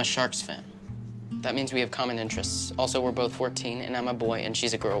 Yeah? I'm a Sharks fan. That means we have common interests. Also, we're both 14, and I'm a boy, and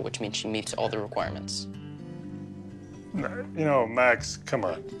she's a girl, which means she meets all the requirements. You know, Max, come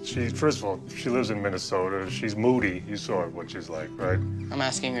on. First of all, she lives in Minnesota. She's moody. You saw what she's like, right? I'm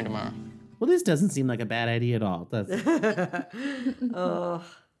asking her tomorrow. Well, this doesn't seem like a bad idea at all, does it?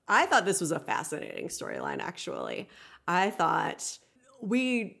 I thought this was a fascinating storyline, actually. I thought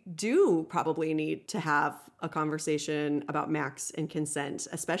we do probably need to have a conversation about Max and consent,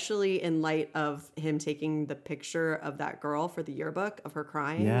 especially in light of him taking the picture of that girl for the yearbook of her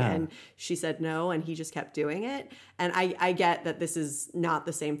crying. Yeah. And she said no, and he just kept doing it. And I get that this is not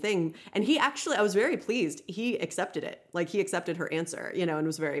the same thing. And he actually, I was very pleased. He accepted it. Like, he accepted her answer, and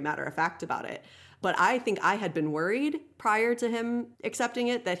was very matter of fact about it. But I think I had been worried prior to him accepting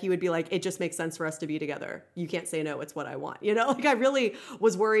it that he would be like, it just makes sense for us to be together. You can't say no, it's what I want. Like, I really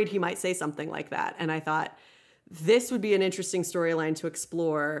was worried he might say something like that. And I thought this would be an interesting storyline to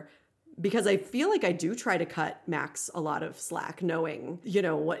explore, because I feel like I do try to cut Max a lot of slack, knowing,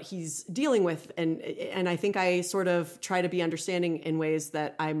 what he's dealing with. And I think I sort of try to be understanding in ways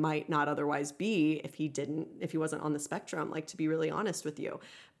that I might not otherwise be if he wasn't on the spectrum, like, to be really honest with you.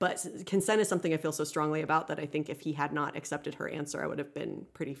 But consent is something I feel so strongly about that I think if he had not accepted her answer, I would have been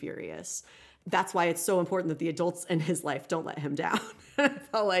pretty furious. That's why it's so important that the adults in his life don't let him down. I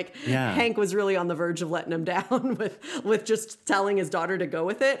felt like Hank was really on the verge of letting him down with just telling his daughter to go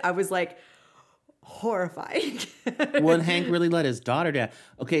with it. I was like, horrifying. Well, and Hank really let his daughter down.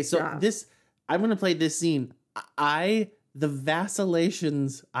 Okay, so I'm going to play this scene. The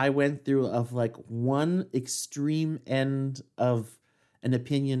vacillations I went through of like one extreme end of an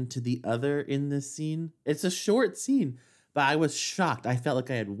opinion to the other in this scene. It's a short scene, but I was shocked. I felt like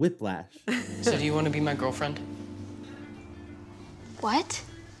I had whiplash. So do you want to be my girlfriend? What?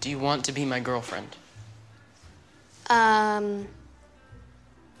 Do you want to be my girlfriend? Not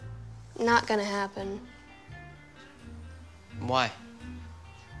gonna happen. Why?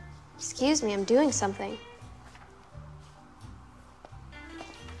 Excuse me, I'm doing something.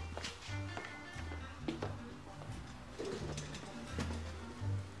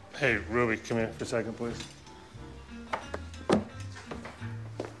 Hey, Ruby, come here for a second, please.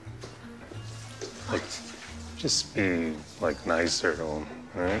 Like, just be, nicer to him,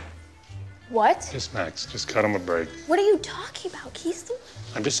 all right? What? Just Max, just cut him a break. What are you talking about? He's the...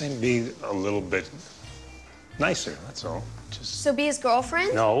 I'm just saying be a little bit nicer, that's all. So be his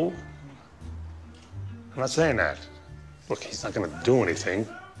girlfriend? No. I'm not saying that. Look, he's not gonna do anything.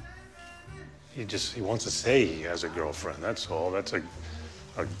 He wants to say he has a girlfriend, that's all. It's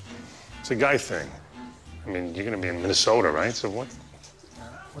a guy thing. I mean, you're gonna be in Minnesota, right? So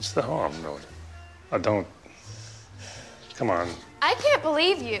what's the harm, really? Don't. Come on. I can't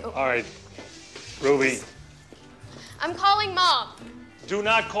believe you. All right, Ruby. I'm calling Mom. Do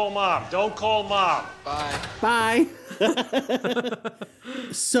not call Mom. Don't call Mom. Bye.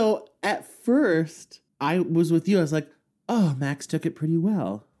 So at first, I was with you. I was like, oh, Max took it pretty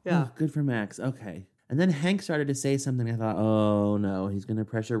well. Yeah. Oh, good for Max. Okay. And then Hank started to say something. I thought, oh, no, he's going to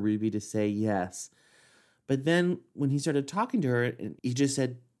pressure Ruby to say yes. But then when he started talking to her, and he just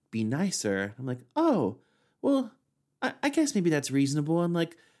said, be nicer. I'm like, oh, well, I guess maybe that's reasonable. And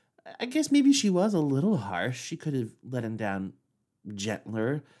I guess maybe she was a little harsh. She could have let him down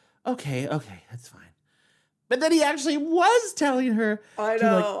gentler. Okay, that's fine. But then he actually was telling her, I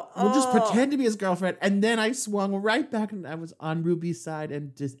know. We'll just pretend to be his girlfriend. And then I swung right back and I was on Ruby's side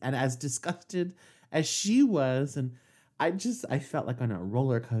and as disgusted as she was. And I felt like on a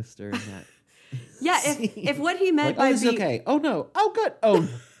roller coaster in that. Yeah, if what he meant like, by this is okay. Oh no. Oh good. Oh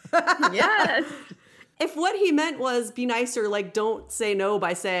Yes. If what he meant was be nicer, like don't say no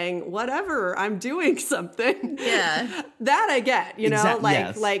by saying whatever, I'm doing something. Yeah. That I get, you know,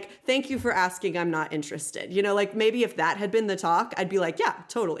 yes. like thank you for asking, I'm not interested. You know, like maybe if that had been the talk, I'd be like, yeah,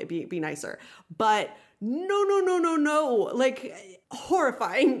 totally, be nicer. But no. Like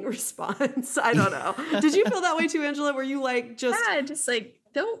horrifying response. I don't know. Did you feel that way too, Angela? Were you like just like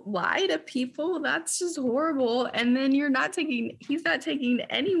don't lie to people. That's just horrible. And then he's not taking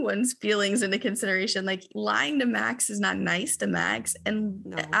anyone's feelings into consideration. Like lying to Max is not nice to Max.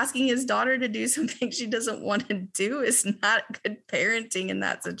 And asking his daughter to do something she doesn't want to do is not good parenting in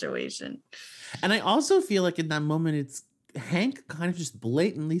that situation. And I also feel like in that moment, it's Hank kind of just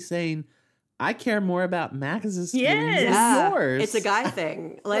blatantly saying, I care more about Max's feelings than yours. It's a guy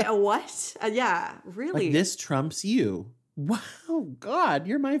thing. Like a what? Yeah, really. Like this trumps you. Wow, God,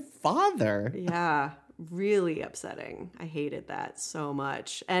 you're my father. Yeah, really upsetting. I hated that so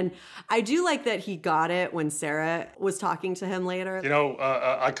much. And I do like that he got it when Sarah was talking to him later. You know,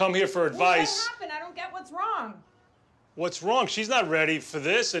 I come here for advice. What happened? I don't get what's wrong. What's wrong? She's not ready for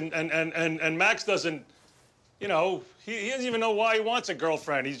this, and Max doesn't, you know, he doesn't even know why he wants a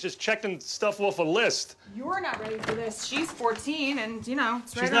girlfriend. He's just checking stuff off a list. You're not ready for this. She's 14, and, you know,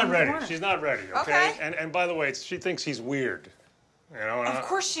 it's right She's not around the ready. corner. She's not ready, okay? And by the way, she thinks he's weird. You know? Of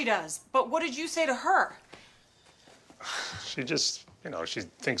course she does. But what did you say to her? She just, you know, she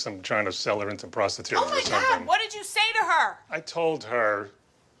thinks I'm trying to sell her into prostitution or something. God, what did you say to her? I told her,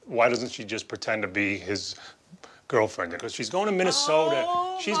 why doesn't she just pretend to be his girlfriend? Because she's going to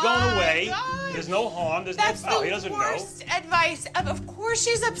Minnesota. She's going away. God. There's no harm. There's That's no foul. He the doesn't worst advice. Of course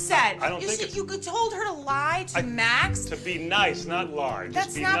she's upset. I don't think you told her to lie to Max. To be nice, not lie. That's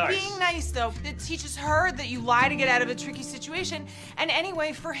just be not nice. being nice, though. It teaches her that you lie to get out of a tricky situation. And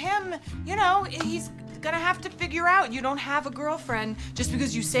anyway, for him, you know, he's gonna have to figure out you don't have a girlfriend just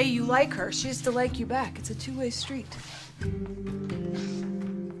because you say you like her. She has to like you back. It's a two-way street.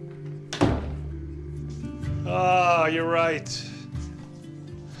 Oh, you're right.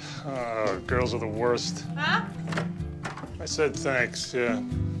 Oh, girls are the worst. Huh? I said thanks, yeah.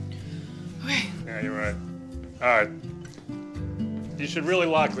 Okay. Yeah, you're right. All right. You should really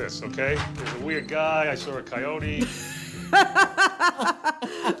lock this, okay? There's a weird guy. I saw a coyote.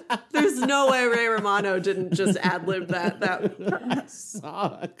 There's no way Ray Romano didn't just ad-lib that. I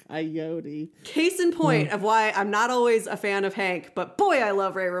saw a coyote. Case in point of why I'm not always a fan of Hank, but boy, I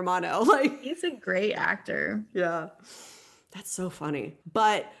love Ray Romano. Like, he's a great actor. Yeah. That's so funny.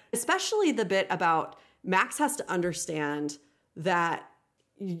 But especially the bit about Max has to understand that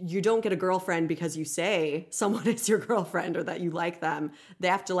you don't get a girlfriend because you say someone is your girlfriend or that you like them. They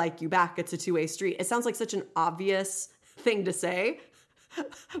have to like you back. It's a two-way street. It sounds like such an obvious thing to say.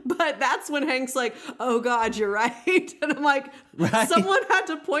 But that's when Hank's like, oh God, you're right. And I'm like, right. Someone had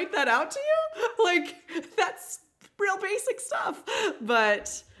to point that out to you? Like, that's real basic stuff.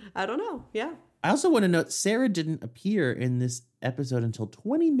 But I don't know. Yeah. I also want to note Sarah didn't appear in this episode until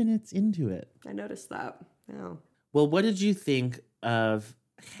 20 minutes into it. I noticed that. Yeah. Well, what did you think of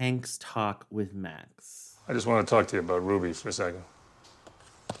Hank's talk with Max? I just want to talk to you about Ruby for a second.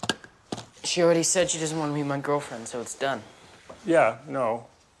 She already said she doesn't want to be my girlfriend, so it's done. Yeah, no.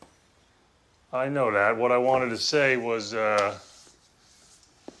 I know that. What I wanted to say was,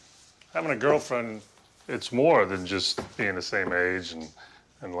 having a girlfriend, it's more than just being the same age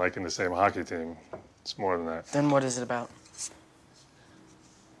and liking the same hockey team. It's more than that. Then what is it about?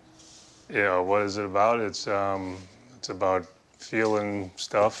 Yeah, what is it about? It's about feeling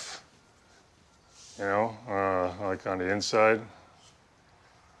stuff, you know, like on the inside.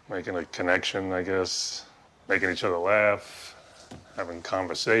 Making a connection, I guess. Making each other laugh. Having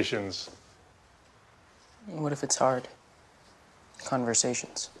conversations. What if it's hard?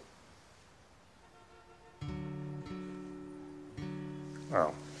 Conversations.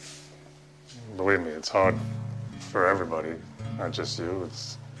 Oh, believe me, it's hard for everybody, not just you.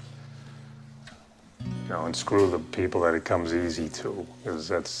 It's, you know, and screw the people that it comes easy to,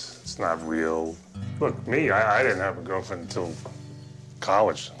 because it's not real. Look, me, I didn't have a girlfriend until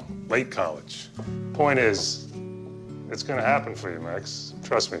college, late college. Point is, it's gonna happen for you, Max.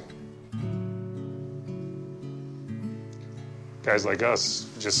 Trust me. Guys like us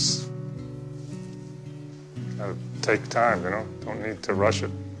just gotta take time, you know? Don't need to rush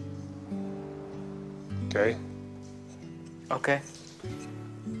it. Okay? Okay.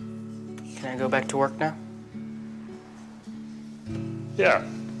 Can I go back to work now? Yeah.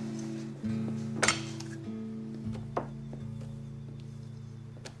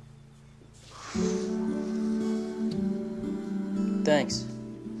 Thanks.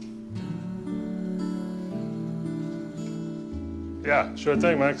 Yeah, sure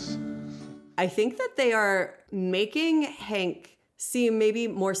thing, Max. I think that they are making Hank seem maybe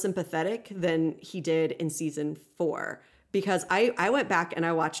more sympathetic than he did in season 4. Because I went back and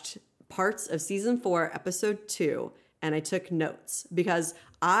I watched parts of season 4, episode 2, and I took notes. Because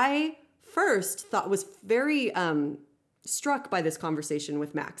I first was very struck by this conversation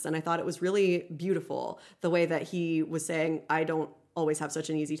with Max. And I thought it was really beautiful, the way that he was saying, I don't always have such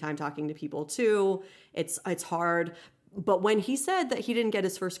an easy time talking to people too. It's hard. But when he said that he didn't get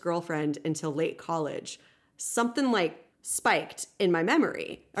his first girlfriend until late college, something like spiked in my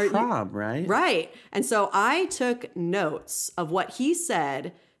memory. Prom, right? Right. And so I took notes of what he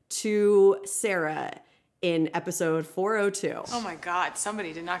said to Sarah in episode 402. Oh my God,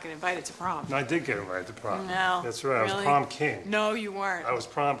 somebody did not get invited to prom. No, I did get invited to prom. No. That's right. Really? I was prom king. No, you weren't. I was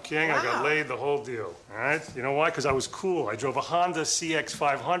prom king. I got laid, the whole deal. All right? You know why? Because I was cool. I drove a Honda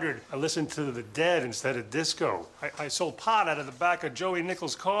CX500. I listened to The Dead instead of disco. I sold pot out of the back of Joey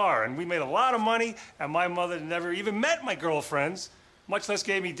Nichols' car, and we made a lot of money, and my mother never even met my girlfriends, much less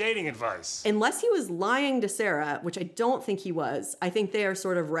gave me dating advice. Unless he was lying to Sarah, which I don't think he was, I think they are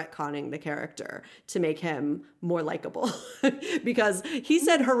sort of retconning the character to make him more likable. Because he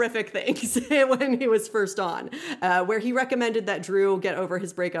said horrific things when he was first on, where he recommended that Drew get over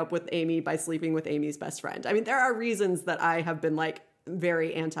his breakup with Amy by sleeping with Amy's best friend. I mean, there are reasons that I have been like,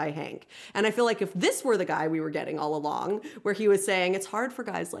 very anti-Hank. And I feel like if this were the guy we were getting all along, where he was saying it's hard for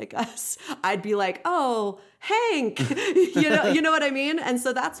guys like us, I'd be like, oh, Hank, you know what I mean? And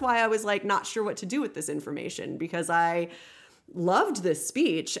so that's why I was like not sure what to do with this information, because I loved this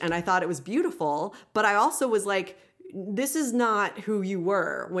speech and I thought it was beautiful, but I also was like, this is not who you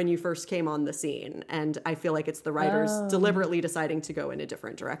were when you first came on the scene. And I feel like it's the writers deliberately deciding to go in a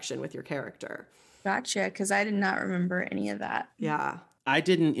different direction with your character. Gotcha, because I did not remember any of that. Yeah. I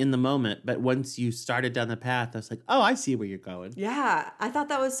didn't in the moment, but once you started down the path, I was like, oh, I see where you're going. Yeah, I thought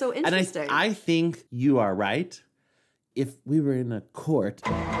that was so interesting. And I think you are right. If we were in a court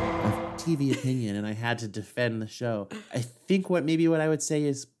of TV opinion and I had to defend the show, I think what I would say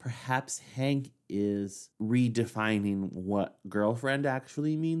is perhaps Hank is redefining what girlfriend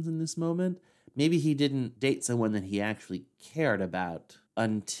actually means in this moment. Maybe he didn't date someone that he actually cared about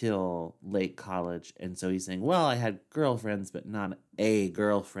until late college. And so he's saying, well, I had girlfriends, but not a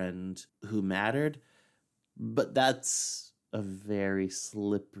girlfriend who mattered. But that's a very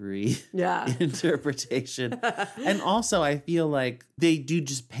slippery interpretation. And also, I feel like they do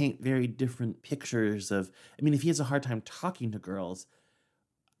just paint very different pictures of, I mean, if he has a hard time talking to girls,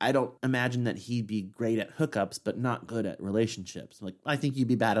 I don't imagine that he'd be great at hookups, but not good at relationships. Like, I think you'd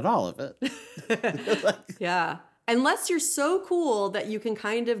be bad at all of it. Yeah. Unless you're so cool that you can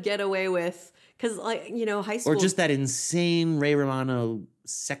kind of get away with, because, like, you know, high school. Or just that insane Ray Romano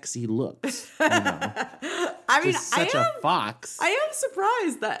sexy looks. You know? I mean, such a fox. I am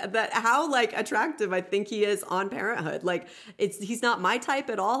surprised that how like attractive I think he is on Parenthood. Like, he's not my type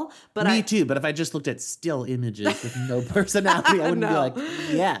at all. But Me too. But if I just looked at still images with no personality, I wouldn't be like,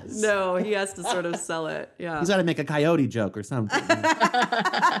 yes. No, he has to sort of sell it. Yeah, he's got to make a coyote joke or something.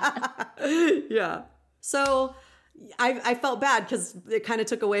 Yeah. So I felt bad because it kind of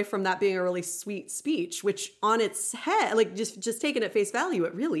took away from that being a really sweet speech, which on its head, like just taken at face value,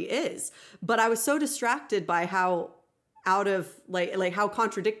 it really is. But I was so distracted by how out of like how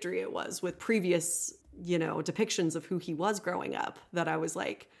contradictory it was with previous, you know, depictions of who he was growing up, that I was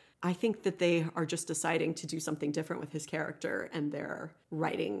like, I think that they are just deciding to do something different with his character, and they're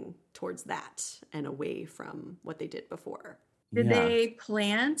writing towards that and away from what they did before. Did they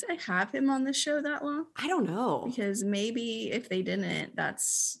plan to have him on the show that long? I don't know. Because maybe if they didn't,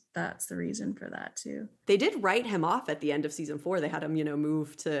 that's the reason for that too. They did write him off at the end of season 4. They had him, you know,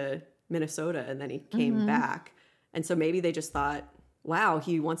 move to Minnesota and then he came back. And so maybe they just thought, wow,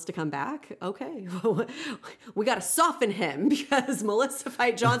 he wants to come back? Okay. We got to soften him because Melissa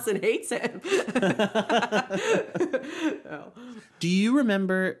Fight Johnson hates him. Oh. Do you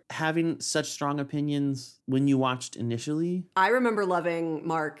remember having such strong opinions when you watched initially? I remember loving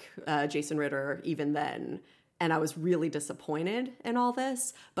Mark, Jason Ritter, even then. And I was really disappointed in all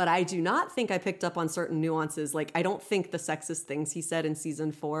this. But I do not think I picked up on certain nuances. Like, I don't think the sexist things he said in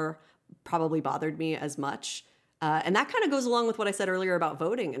season 4 probably bothered me as much. And that kind of goes along with what I said earlier about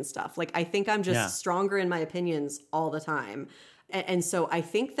voting and stuff. Like, I think I'm just stronger in my opinions all the time. And so I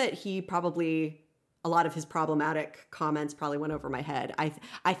think that he probably, a lot of his problematic comments probably went over my head.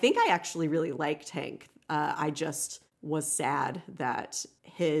 I think I actually really liked Hank. I just was sad that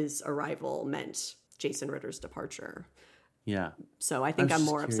his arrival meant Jason Ritter's departure. Yeah. So I think I'm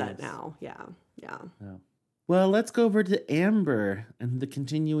more upset now. Yeah. Well, let's go over to Amber and the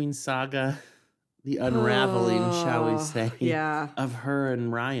continuing saga, the unraveling, shall we say, of her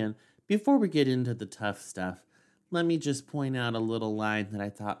and Ryan. Before we get into the tough stuff, let me just point out a little line that I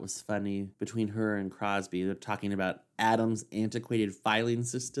thought was funny between her and Crosby. They're talking about Adam's antiquated filing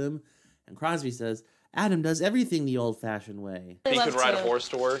system. And Crosby says, Adam does everything the old-fashioned way. He could ride a horse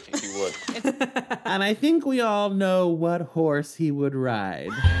to work, he would. And I think we all know what horse he would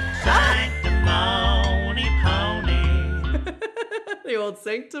ride. Sanctimony pony. The old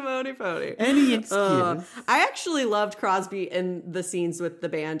sanctimony pony. Any excuse. I actually loved Crosby in the scenes with the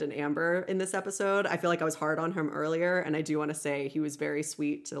band and Amber in this episode. I feel like I was hard on him earlier, and I do want to say he was very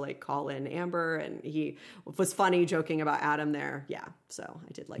sweet to like call in Amber, and he was funny joking about Adam there. Yeah, so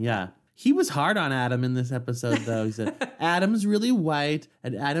I did like that. He was hard on Adam in this episode, though. He said, Adam's really white,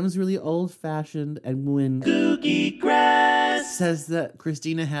 and Adam's really old-fashioned, and when Googie Grass says that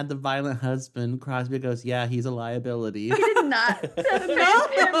Christina had the violent husband, Crosby goes, yeah, he's a liability. He did not defend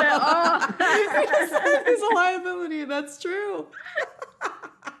him at all. He's a liability, that's true.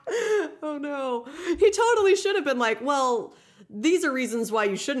 Oh, no. He totally should have been like, well, these are reasons why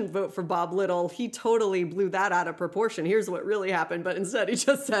you shouldn't vote for Bob Little. He totally blew that out of proportion. Here's what really happened. But instead, he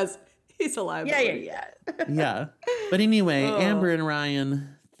just says, he's a liability. Yeah. But anyway, Amber and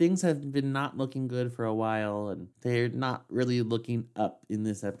Ryan, things have been not looking good for a while, and they're not really looking up in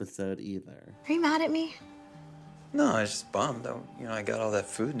this episode either. Are you mad at me? No, I was just bummed. I got all that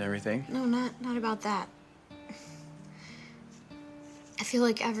food and everything. No, not about that. I feel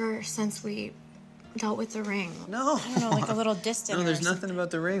like ever since we dealt with the ring. No. I don't know, like a little distant. No, there's nothing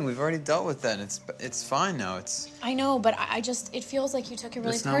about the ring. We've already dealt with that. It's fine now. I know, but it feels like you took it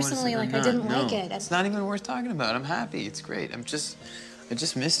really personally, like I didn't like it. It's not even worth talking about. I'm happy. It's great. I just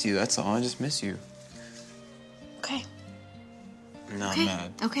missed you. That's all. I just miss you. Okay. I'm not Okay.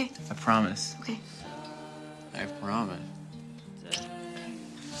 mad. Okay. I promise. Okay. I promise.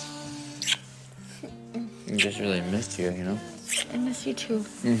 I just really missed you, you know? I miss you too.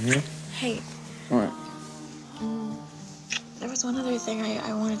 Mm-hmm. Hey, What? there was one other thing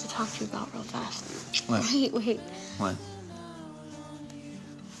I wanted to talk to you about real fast. What? Wait. What?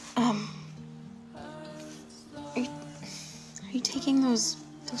 Are you taking those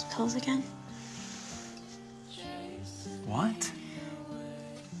pills again? What?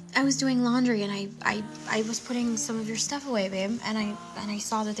 I was doing laundry and I was putting some of your stuff away, babe, and I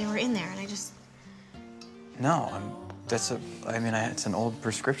saw that they were in there, and I just. No, it's an old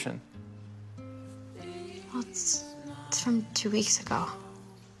prescription. Well, it's from 2 weeks ago.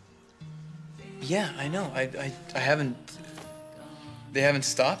 Yeah, I know. I haven't. They haven't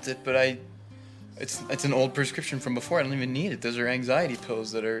stopped it, but it's an old prescription from before. I don't even need it. Those are anxiety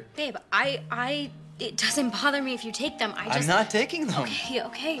pills that are. Babe, it doesn't bother me if you take them. I'm not taking them.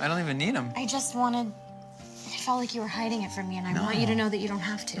 Okay. I don't even need them. I just wanted. I felt like you were hiding it from me, and I want you to know that you don't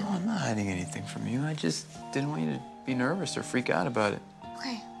have to. No, I'm not hiding anything from you. I just didn't want you to be nervous or freak out about it.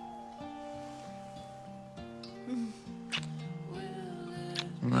 Okay.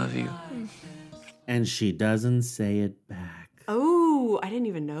 Love you. And she doesn't say it back. Oh, I didn't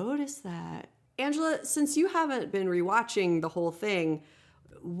even notice that. Angela, since you haven't been rewatching the whole thing,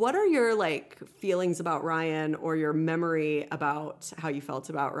 what are your feelings about Ryan or your memory about how you felt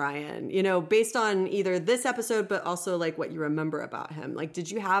about Ryan? Based on either this episode, but also what you remember about him.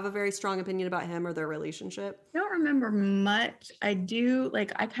 Did you have a very strong opinion about him or their relationship? I don't remember much. I do,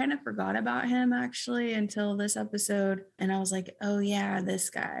 I kind of forgot about him actually until this episode. And I was like, oh yeah,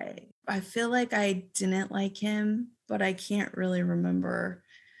 this guy. I feel like I didn't like him, but I can't really remember.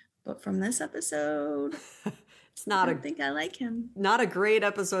 But from this episode, I don't think I like him. Not a great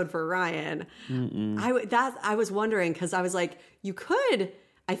episode for Ryan. I was wondering because I was like, you could,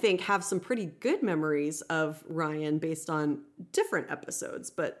 I think, have some pretty good memories of Ryan based on different episodes,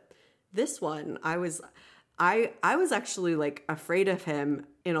 but this one, I was actually afraid of him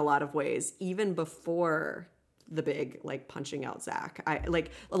in a lot of ways, even before the big punching out Zach. I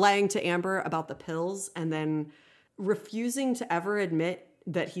lying to Amber about the pills and then refusing to ever admit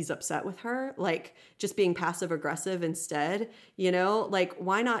that he's upset with her, just being passive aggressive instead,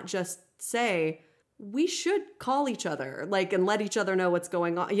 why not just say, we should call each other, and let each other know what's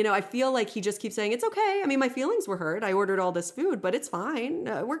going on. I feel like he just keeps saying, it's okay. I mean, my feelings were hurt. I ordered all this food, but it's fine.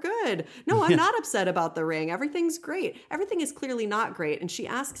 We're good. No, I'm not upset about the ring. Everything's great. Everything is clearly not great. And she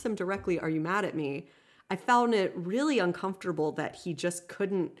asks him directly, are you mad at me? I found it really uncomfortable that he just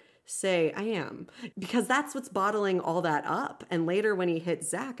couldn't say I am, because that's what's bottling all that up. And later when he hits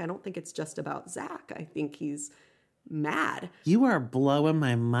Zach, I don't think it's just about Zach. I think he's mad. You are blowing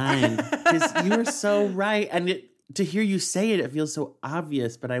my mind because you are so right. And to hear you say it, it feels so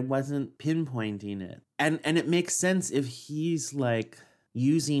obvious, but I wasn't pinpointing it. And it makes sense if he's like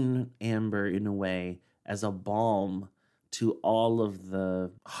using Amber in a way as a balm to all of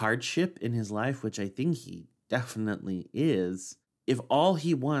the hardship in his life, which I think he definitely is. If all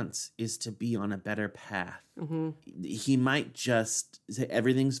he wants is to be on a better path, he might just say,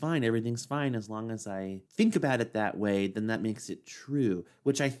 everything's fine as long as I think about it that way, then that makes it true,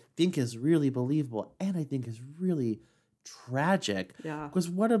 which I think is really believable and I think is really tragic. Yeah. Because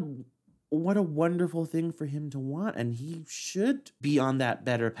what a wonderful thing for him to want, and he should be on that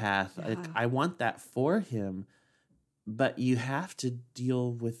better path. Yeah. Like, I want that for him, but you have to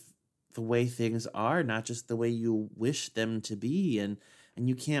deal with the way things are, not just the way you wish them to be, and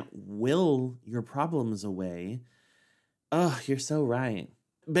you can't will your problems away. Oh, you're so right.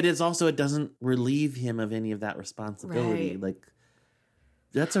 But it doesn't relieve him of any of that responsibility. Right. Like,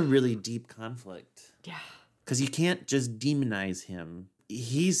 that's a really deep conflict. Yeah. Because you can't just demonize him.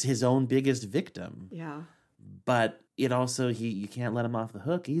 He's his own biggest victim. Yeah. But it also, you can't let him off the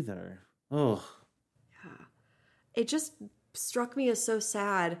hook either. Oh. Yeah. It just struck me as so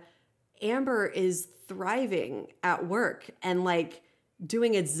sad. Amber is thriving at work and like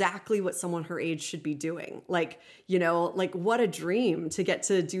doing exactly what someone her age should be doing. Like, you know, like what a dream to get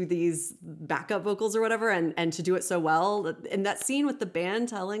to do these backup vocals or whatever and to do it so well. And that scene with the band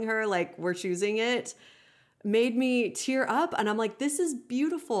telling her like, we're choosing it, made me tear up. And I'm like, this is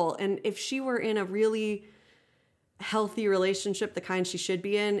beautiful. And if she were in a really healthy relationship, the kind she should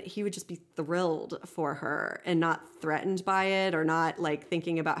be in, he would just be thrilled for her and not threatened by it or not like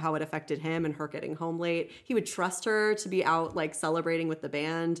thinking about how it affected him and her getting home late. He would trust her to be out like celebrating with the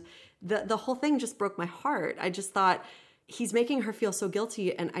band. The whole thing just broke my heart. I just thought, he's making her feel so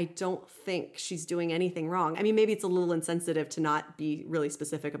guilty, and I don't think she's doing anything wrong. I mean, maybe it's a little insensitive to not be really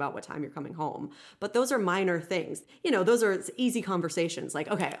specific about what time you're coming home, but those are minor things. You know, those are easy conversations. Like,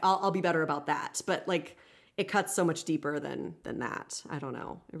 okay, I'll be better about that. But like, it cuts so much deeper than that. I don't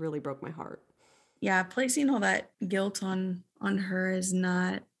know. It really broke my heart. Yeah, placing all that guilt on her is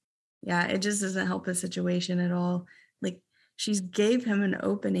not, it just doesn't help the situation at all. Like, she's gave him an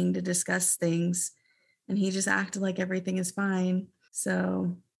opening to discuss things, and he just acted like everything is fine.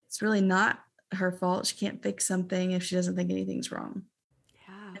 So it's really not her fault. She can't fix something if she doesn't think anything's wrong.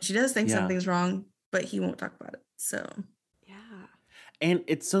 Yeah. She does think something's wrong, but he won't talk about it. So And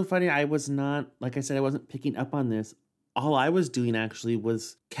it's so funny. I was not, like I said, I wasn't picking up on this. All I was doing actually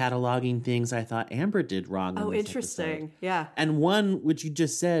was cataloging things I thought Amber did wrong. Oh, interesting. Episode. Yeah. And one, which you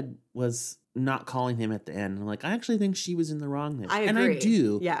just said, was not calling him at the end. I'm like, I actually think she was in the wrong there. I agree. And I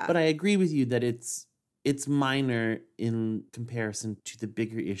do. Yeah. But I agree with you that it's minor in comparison to the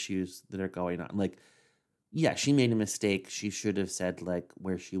bigger issues that are going on. Like, yeah, she made a mistake. She should have said like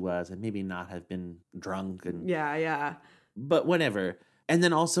where she was and maybe not have been drunk. And Yeah. But whatever. And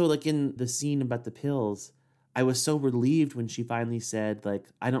then also, like, in the scene about the pills, I was so relieved when she finally said, like,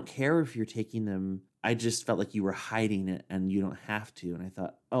 I don't care if you're taking them. I just felt like you were hiding it and you don't have to. And I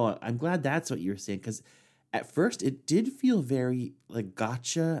thought, oh, I'm glad that's what you were saying. Because at first it did feel very, like,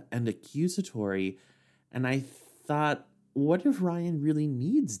 gotcha and accusatory. And I thought, what if Ryan really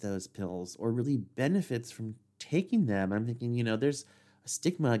needs those pills or really benefits from taking them? I'm thinking, you know, there's a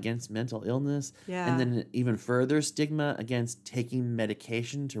stigma against mental illness, and then an even further stigma against taking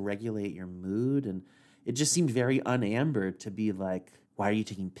medication to regulate your mood. And it just seemed very un-Amber to be like, why are you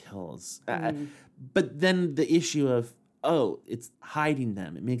taking pills? But then the issue of, oh, it's hiding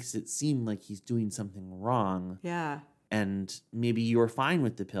them. It makes it seem like he's doing something wrong. Yeah. And maybe you're fine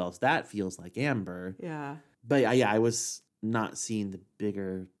with the pills. That feels like Amber. Yeah. But I was not seeing the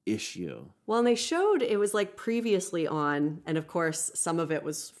bigger issue. Well, and they showed it was like previously on, and of course some of it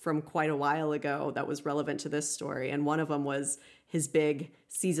was from quite a while ago that was relevant to this story, and one of them was his big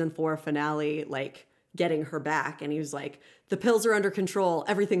season 4 finale, like getting her back, and he was like, the pills are under control,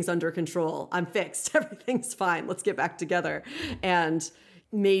 everything's under control, I'm fixed, everything's fine, let's get back together. And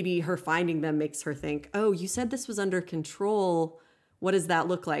maybe her finding them makes her think, oh, you said this was under control. What does that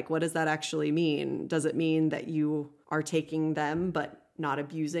look like? What does that actually mean? Does it mean that you are taking them but not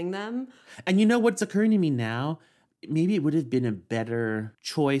abusing them? And you know what's occurring to me now? Maybe it would have been a better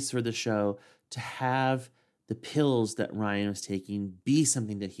choice for the show to have the pills that Ryan was taking be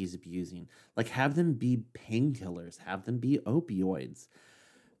something that he's abusing. Like, have them be painkillers, have them be opioids.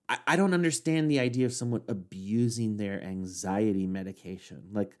 I don't understand the idea of someone abusing their anxiety medication.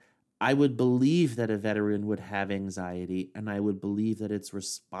 Like, I would believe that a veteran would have anxiety, and I would believe that it's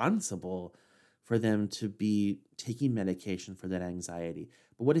responsible for them to be taking medication for that anxiety.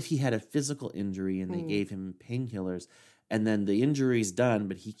 But what if he had a physical injury and they gave him painkillers? And then the injury's done,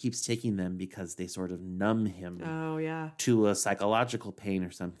 but he keeps taking them because they sort of numb him to a psychological pain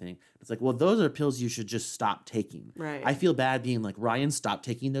or something. It's like, well, those are pills you should just stop taking. Right. I feel bad being like, Ryan, stop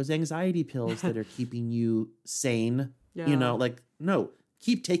taking those anxiety pills that are keeping you sane. Yeah. You know, like, no,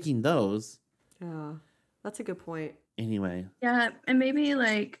 keep taking those. Yeah, that's a good point. Anyway. Yeah, and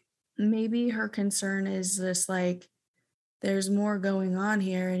maybe her concern is this, like, there's more going on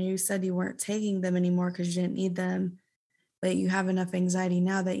here, and you said you weren't taking them anymore because you didn't need them. But you have enough anxiety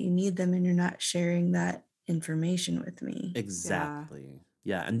now that you need them, and you're not sharing that information with me. Exactly.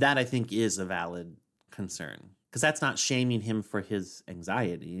 Yeah. And that I think is a valid concern because that's not shaming him for his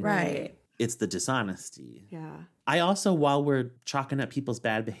anxiety. Right. It's the dishonesty. Yeah. I also, while we're chalking up people's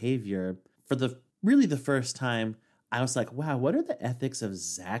bad behavior, for the first time, I was like, wow, what are the ethics of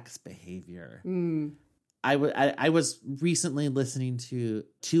Zach's behavior? I was recently listening to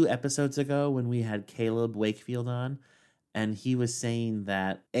 2 episodes ago when we had Caleb Wakefield on. And he was saying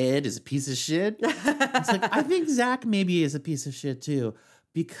that Ed is a piece of shit. It's like, I think Zach maybe is a piece of shit too,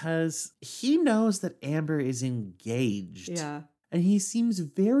 because he knows that Amber is engaged. Yeah. And he seems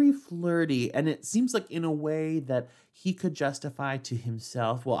very flirty. And it seems like in a way that he could justify to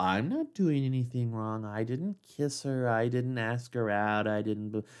himself, well, I'm not doing anything wrong. I didn't kiss her. I didn't ask her out. I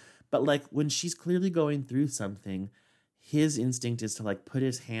didn't. But like when she's clearly going through something, his instinct is to like put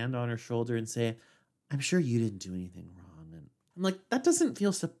his hand on her shoulder and say, I'm sure you didn't do anything wrong. I'm like, that doesn't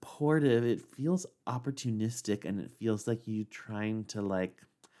feel supportive. It feels opportunistic, and it feels like you trying to like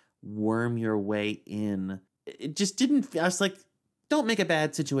worm your way in. It just didn't. I was like, don't make a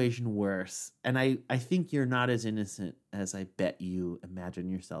bad situation worse. And I think you're not as innocent as I bet you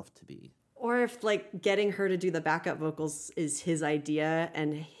imagine yourself to be. Or if like getting her to do the backup vocals is his idea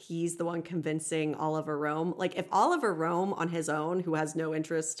and he's the one convincing Oliver Rome. Like if Oliver Rome on his own, who has no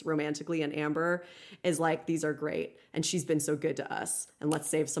interest romantically in Amber, is like, these are great and she's been so good to us and let's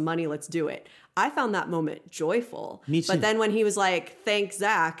save some money, let's do it. I found that moment joyful. Me too. But then when he was like, thanks,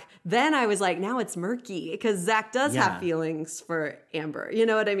 Zach, then I was like, now it's murky because Zach does have feelings for Amber. You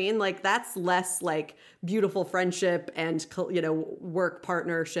know what I mean? Like that's less like beautiful friendship and, you know, work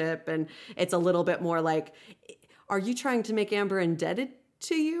partnership. And it's a little bit more like, are you trying to make Amber indebted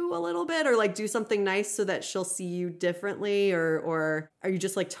to you a little bit or like do something nice so that she'll see you differently or are you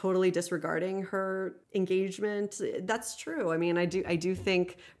just like totally disregarding her engagement? That's true. I mean, I do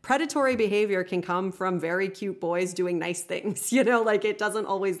think predatory behavior can come from very cute boys doing nice things, you know, like it doesn't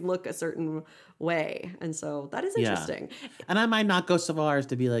always look a certain way. And so that is interesting. Yeah. And I might not go so far as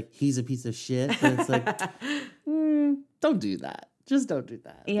to be like, he's a piece of shit, but it's like, don't do that. Just don't do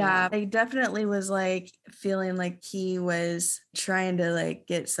that. Yeah, I definitely was like feeling like he was trying to like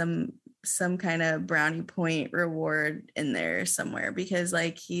get some kind of brownie point reward in there somewhere because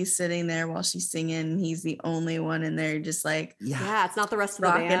like he's sitting there while she's singing. He's the only one in there just like yeah, it's not the rest of the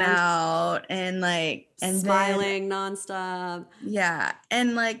rocking band out and like and smiling nonstop. Yeah,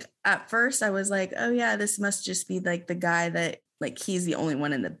 and like at first I was like, oh yeah, this must just be like the guy that like he's the only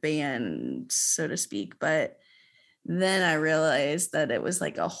one in the band, so to speak, but. Then I realized that it was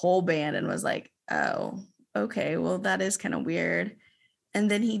like a whole band and was like, oh, okay, well, that is kind of weird. And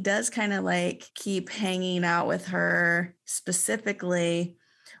then he does kind of like keep hanging out with her specifically,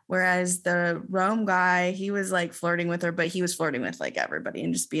 whereas the Rome guy, he was like flirting with her, but he was flirting with like everybody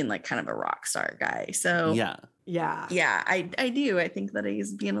and just being like kind of a rock star guy. So yeah, I do. I think that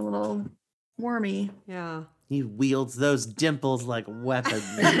he's being a little wormy. Yeah. He wields those dimples like weapons.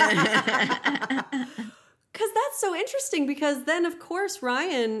 Because that's so interesting because then, of course,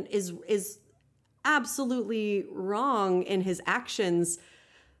 Ryan is absolutely wrong in his actions.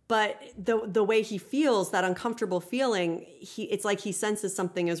 But the way he feels, that uncomfortable feeling, it's like he senses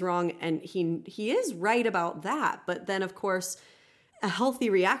something is wrong and he is right about that. But then, of course, a healthy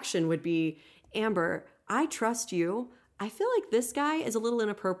reaction would be, Amber, I trust you. I feel like this guy is a little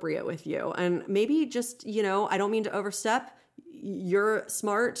inappropriate with you. And maybe just, you know, I don't mean to overstep. You're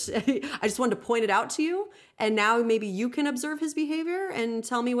smart. I just wanted to point it out to you. And now maybe you can observe his behavior and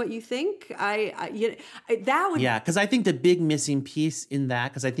tell me what you think. That would... Yeah, because I think the big missing piece in that,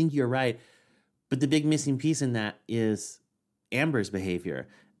 because I think you're right, but the big missing piece in that is Amber's behavior.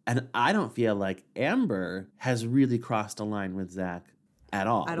 And I don't feel like Amber has really crossed a line with Zach at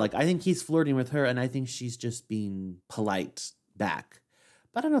all. I think he's flirting with her, and I think she's just being polite back.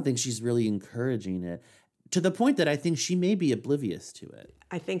 But I don't think she's really encouraging it. To the point that I think she may be oblivious to it.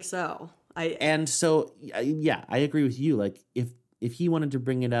 I think so. And so, yeah, I agree with you. Like, if he wanted to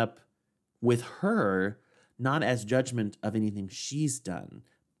bring it up with her, not as judgment of anything she's done,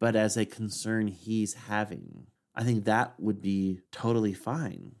 but as a concern he's having I think that would be totally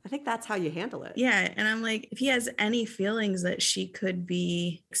fine. I think that's how you handle it. Yeah. And I'm like, if he has any feelings that she could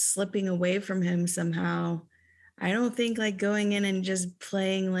be slipping away from him somehow, I don't think like going in and just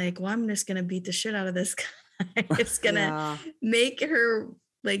playing like, well, I'm just going to beat the shit out of this guy. It's going to make her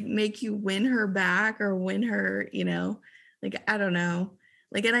like, make you win her back or win her, you know, like, I don't know.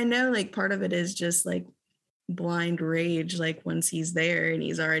 Like, and I know like part of it is just like blind rage. Like once he's there and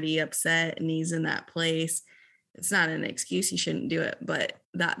he's already upset and he's in that place, it's not an excuse he shouldn't do it, but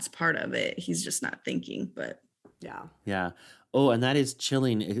that's part of it. He's just not thinking, but yeah. Yeah. Oh, and that is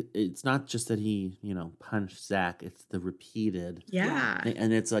chilling. It's not just that he, you know, punched Zach. It's the repeated. Yeah.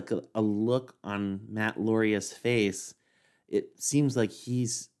 And it's like a look on Matt Loria's face. It seems like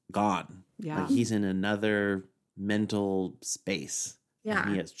he's gone. Yeah. Like he's in another mental space. Yeah.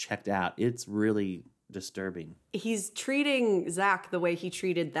 And he has checked out. It's really disturbing. He's treating Zach the way he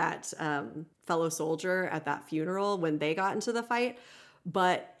treated that fellow soldier at that funeral when they got into the fight.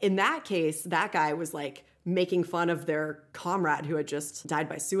 But in that case, that guy was like making fun of their comrade who had just died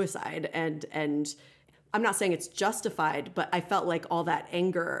by suicide. And I'm not saying it's justified, but I felt like all that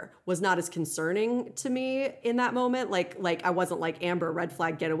anger was not as concerning to me in that moment. Like I wasn't like, Amber, red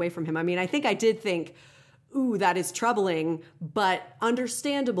flag, get away from him. I mean, I think I did think, ooh, that is troubling, but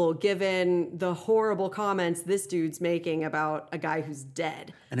understandable given the horrible comments this dude's making about a guy who's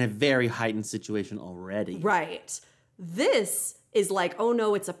dead. And a very heightened situation already. Right. This is like, oh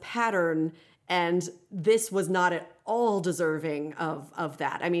no, it's a pattern, and this was not at all deserving of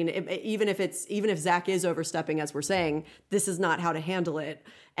that. I mean, even if Zach is overstepping, as we're saying, this is not how to handle it.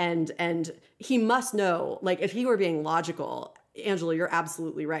 And he must know, like, if he were being logical, Angela, you're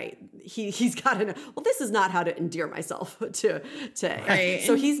absolutely right. He's got to know, well, this is not how to endear myself to right.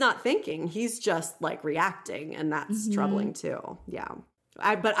 So he's not thinking, he's just like reacting, and that's troubling too. Yeah.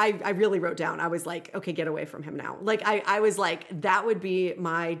 But I really wrote down, I was like, okay, get away from him now. Like, I was like, that would be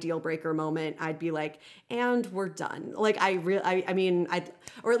my deal breaker moment. I'd be like, and we're done. Like, I mean,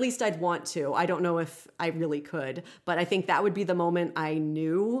 or at least I'd want to. I don't know if I really could, but I think that would be the moment I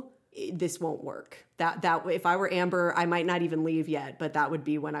knew this won't work. That if I were Amber, I might not even leave yet, but that would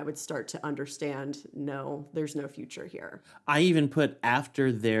be when I would start to understand, no, there's no future here. I even put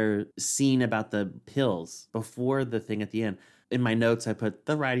after their scene about the pills, before the thing at the end, in my notes, I put,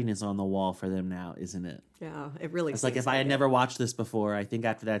 the writing is on the wall for them now, isn't it? Yeah, it really It's like, if I had never watched this before, I think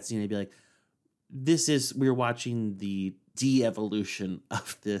after that scene, I'd be like, we're watching the de-evolution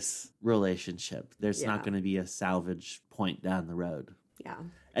of this relationship. There's not going to be a salvage point down the road. Yeah.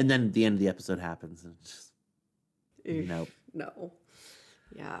 And then the end of the episode happens. And just, nope. No.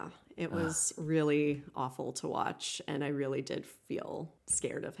 Yeah, it was really awful to watch, and I really did feel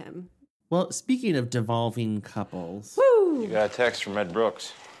scared of him. Well, speaking of devolving couples. Woo! You got a text from Ed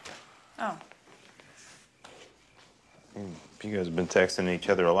Brooks. Oh. You guys have been texting each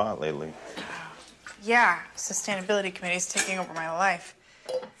other a lot lately. Yeah, Sustainability Committee's taking over my life.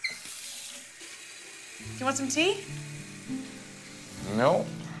 Do you want some tea? No.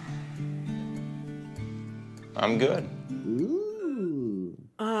 I'm good. Ooh.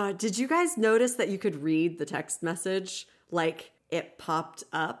 Did you guys notice that you could read the text message? Like, it popped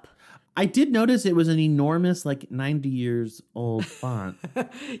up? I did notice it was an enormous, like, 90 years old font.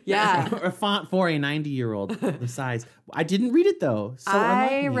 Yeah. A font for a 90-year-old, the size. I didn't read it, though. So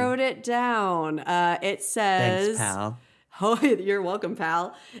I wrote it down. It says... Thanks, pal. Oh, you're welcome,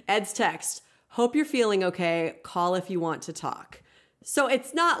 pal. Ed's text. Hope you're feeling okay. Call if you want to talk. So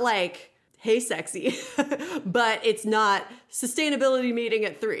it's not like, hey, sexy, but it's not sustainability meeting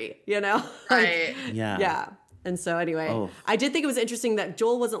at 3, you know? Right. Yeah. Yeah. And so anyway, I did think it was interesting that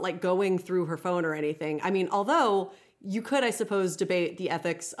Joel wasn't like going through her phone or anything. I mean, although you could, I suppose, debate the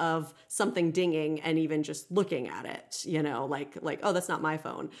ethics of something dinging and even just looking at it, you know, like, oh, that's not my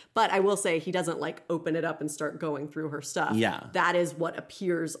phone. But I will say he doesn't like open it up and start going through her stuff. Yeah. That is what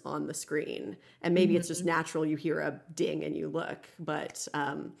appears on the screen. And maybe it's just natural. You hear a ding and you look. But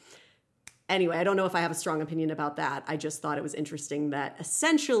anyway, I don't know if I have a strong opinion about that. I just thought it was interesting that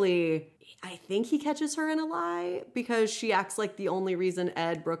essentially I think he catches her in a lie because she acts like the only reason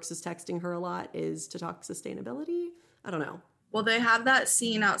Ed Brooks is texting her a lot is to talk sustainability. I don't know. Well, they have that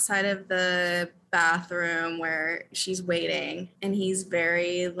scene outside of the bathroom where she's waiting and he's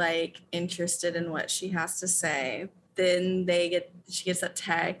very like interested in what she has to say. Then she gets that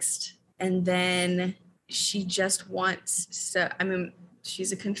text and then she just wants,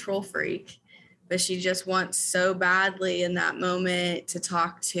 she's a control freak, but she just wants so badly in that moment to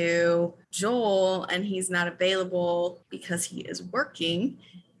talk to Joel and he's not available because he is working.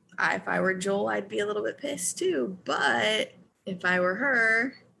 If I were Joel, I'd be a little bit pissed too. But if I were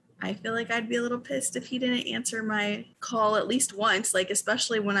her, I feel like I'd be a little pissed if he didn't answer my call at least once, like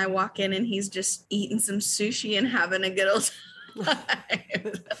especially when I walk in and he's just eating some sushi and having a good old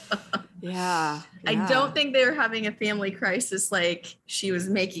time. Yeah. I don't think they were having a family crisis like she was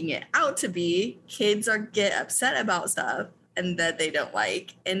making it out to be. Kids get upset about stuff and that they don't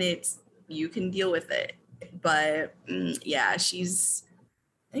like, and you can deal with it. But yeah, I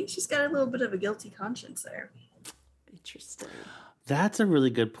think she's got a little bit of a guilty conscience there. Interesting. That's a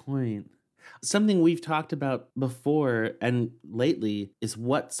really good point. Something we've talked about before and lately is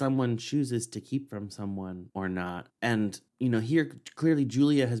what someone chooses to keep from someone or not. And, here clearly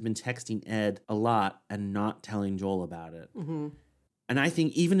Julia has been texting Ed a lot and not telling Joel about it. Mm-hmm. And I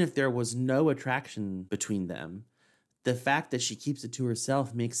think even if there was no attraction between them, the fact that she keeps it to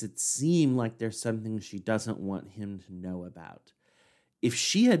herself makes it seem like there's something she doesn't want him to know about. If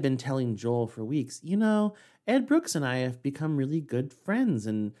she had been telling Joel for weeks, Ed Brooks and I have become really good friends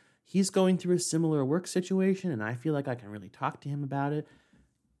and he's going through a similar work situation and I feel like I can really talk to him about it,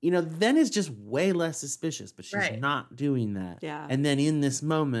 then it's just way less suspicious, but she's not doing that. Yeah. And then in this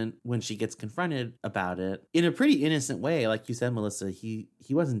moment, when she gets confronted about it, in a pretty innocent way, like you said, Melissa, he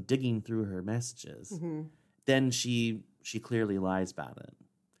wasn't digging through her messages. Mm-hmm. Then she clearly lies about it.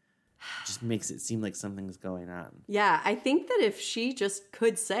 Just makes it seem like something's going on. Yeah, I think that if she just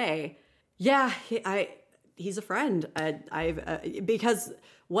could say, yeah, he's a friend. Because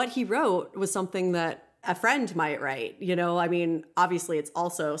what he wrote was something that a friend might write. Obviously it's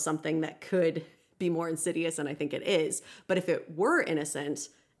also something that could be more insidious, and I think it is. But if it were innocent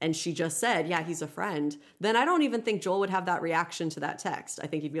and she just said, yeah, he's a friend, then I don't even think Joel would have that reaction to that text. I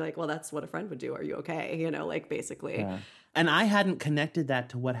think he'd be like, well, that's what a friend would do. Are you okay? Basically. Yeah. And I hadn't connected that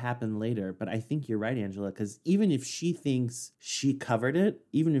to what happened later, but I think you're right, Angela, because even if she thinks she covered it,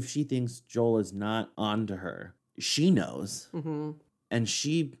 even if she thinks Joel is not on to her, she knows. Mm-hmm. And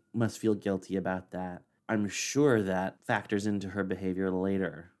she must feel guilty about that. I'm sure that factors into her behavior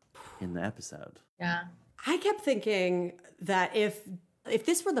later in the episode. Yeah. I kept thinking that if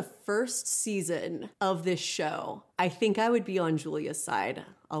this were the first season of this show, I think I would be on Julia's side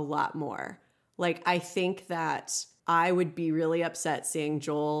a lot more. I think that I would be really upset seeing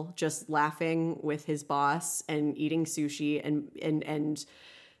Joel just laughing with his boss and eating sushi and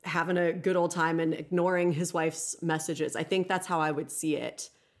having a good old time and ignoring his wife's messages. I think that's how I would see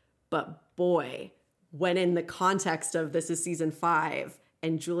it. But boy, when in the context of this is season 5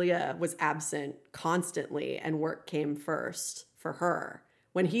 and Julia was absent constantly and work came first for her,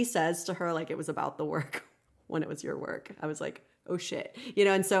 when he says to her, it was about the work when it was your work, I was like, oh shit.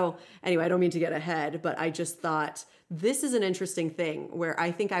 And so anyway, I don't mean to get ahead, but I just thought this is an interesting thing where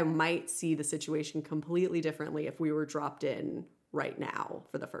I think I might see the situation completely differently if we were dropped in right now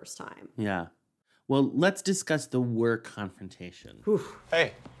for the first time. Yeah. Well, let's discuss the work confrontation.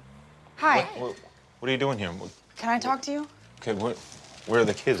 Hey. Hi. What are you doing here? Can I talk to you? Okay, where are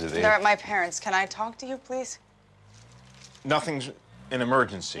the kids? They're at my parents'. Can I talk to you, please? Nothing's an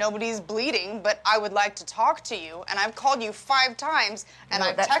emergency. Nobody's bleeding, but I would like to talk to you. And I've called you 5 times, and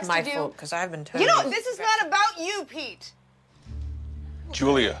I've texted you. That's my fault, because I've been told. This is not about you, Pete.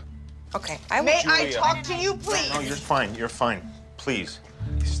 Julia. Okay, May Julia. I talk to you, please? No, you're fine. You're fine. Please,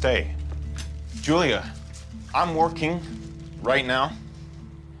 stay. Julia, I'm working right now,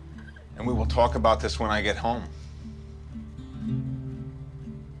 and we will talk about this when I get home.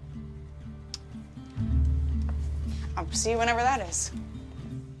 I'll see you whenever that is.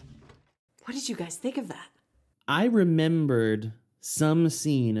 What did you guys think of that? I remembered some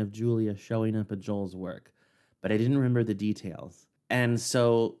scene of Julia showing up at Joel's work, but I didn't remember the details. And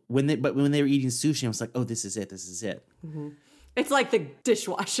so when they were eating sushi, I was like, oh, this is it. This is it. Mm-hmm. It's like the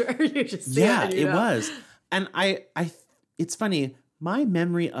dishwasher. You just see it was. And it's funny. My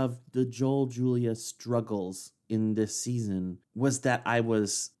memory of the Joel Julia struggles in this season was that I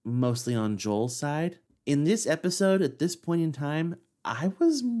was mostly on Joel's side. In this episode, at this point in time, I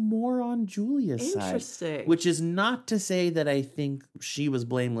was more on Julia's side. Interesting. Which is not to say that I think she was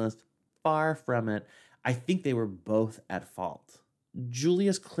blameless. Far from it. I think they were both at fault.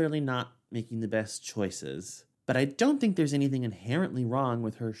 Julia's clearly not making the best choices, but I don't think there's anything inherently wrong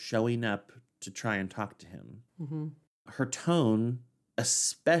with her showing up to try and talk to him. Mm-hmm. Her tone,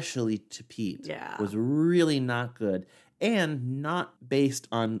 especially to Pete, Yeah. was really not good and not based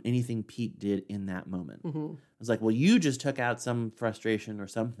on anything Pete did in that moment. Mm-hmm. I was like, well, you just took out some frustration or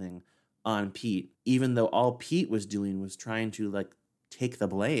something on Pete, even though all Pete was doing was trying to take the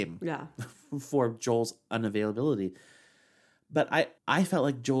blame for Joel's unavailability. But I felt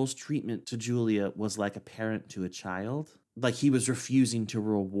like Joel's treatment to Julia was like a parent to a child. Like he was refusing to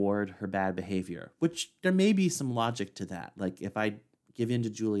reward her bad behavior, which there may be some logic to that. Like if I give in to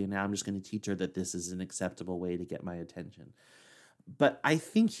Julia. Now I'm just going to teach her that this is an acceptable way to get my attention. But I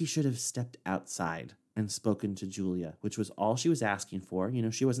think he should have stepped outside and spoken to Julia, which was all she was asking for. You know,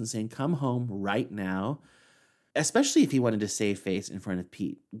 she wasn't saying, come home right now, especially if he wanted to save face in front of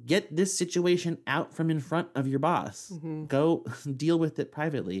Pete. Get this situation out from in front of your boss. Mm-hmm. Go deal with it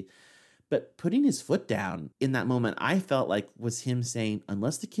privately. But putting his foot down in that moment, I felt like was him saying,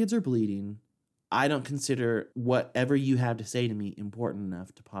 unless the kids are bleeding, I don't consider whatever you have to say to me important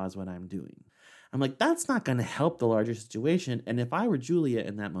enough to pause what I'm doing. I'm like, that's not going to help the larger situation. And if I were Julia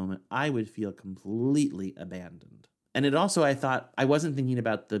in that moment, I would feel completely abandoned. And it also, I thought, I wasn't thinking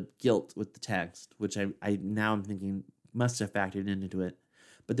about the guilt with the text, which I now I'm thinking must have factored into it.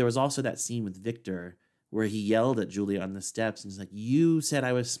 But there was also that scene with Victor where he yelled at Julia on the steps and he's like, you said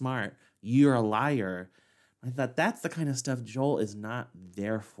I was smart. You're a liar. I thought that's the kind of stuff Joel is not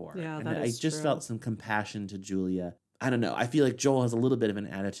there for. Yeah, and that I is just true. felt some compassion to Julia. I don't know. I feel like Joel has a little bit of an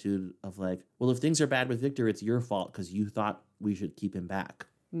attitude of like, well, if things are bad with Victor, it's your fault because you thought we should keep him back.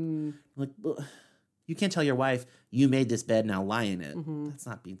 Like, well, you can't tell your wife, you made this bed, now lie in it. That's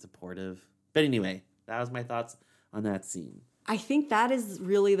not being supportive. But anyway, that was my thoughts on that scene. I think that is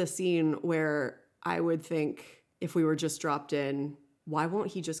really the scene where I would think if we were just dropped in, why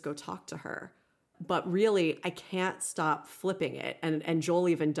won't he just go talk to her? But really, I can't stop flipping it. And Joel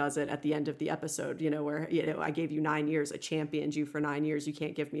even does it at the end of the episode, you know, where, you know, I gave you 9 years, I championed you for 9 years, you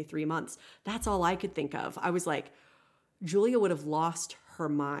can't give me 3 months. That's all I could think of. I was like, Julia would have lost her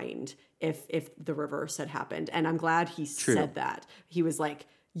mind if the reverse had happened. And I'm glad he said that. He was like,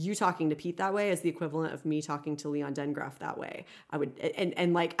 you talking to Pete that way is the equivalent of me talking to Leon Dengraff that way. I would,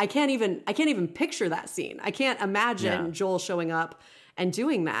 and like, I can't even picture that scene. I can't imagine Joel showing up and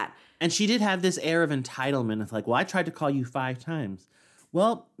doing that. And she did have this air of entitlement of like, well, I tried to call you 5 times.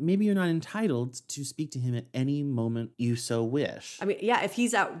 Well, maybe you're not entitled to speak to him at any moment you so wish. I mean, yeah, if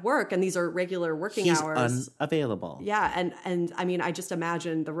he's at work and these are regular working hours. He's unavailable. Yeah, and I mean, I just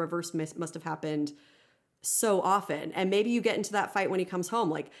imagine the reverse must have happened so often. And maybe you get into that fight when he comes home,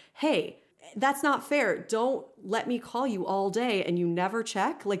 like, hey, that's not fair. Don't let me call you all day and you never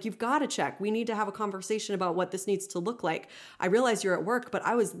check. Like, you've got to check. We need to have a conversation about what this needs to look like. I realize you're at work, but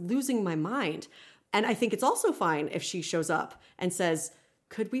I was losing my mind. And I think it's also fine if she shows up and says,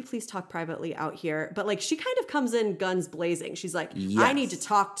 could we please talk privately out here? But like, she kind of comes in guns blazing. She's like, I need to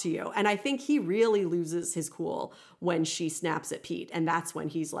talk to you. And I think he really loses his cool when she snaps at Pete. And that's when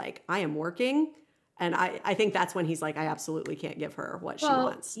he's like, I am working. And I think that's when he's like, I absolutely can't give her what she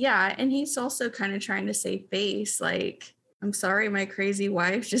wants. Yeah. And he's also kind of trying to save face. Like, I'm sorry, my crazy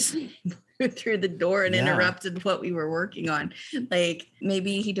wife just blew through the door and interrupted what we were working on. Like,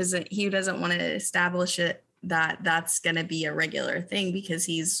 maybe he doesn't want to establish it that that's going to be a regular thing because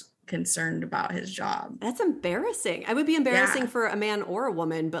he's concerned about his job. That's embarrassing. It would be embarrassing for a man or a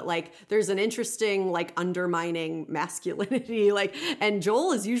woman, but like there's an interesting like undermining masculinity, like, and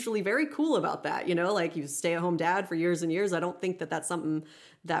Joel is usually very cool about that, you know, like he was a stay-at-home dad for years and years. I don't think that that's something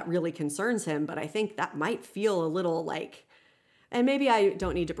that really concerns him, but I think that might feel a little like, and maybe I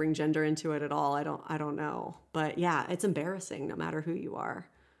don't need to bring gender into it at all. I don't know, but yeah, it's embarrassing no matter who you are.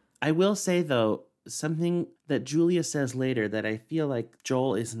 I will say though, something that Julia says later that I feel like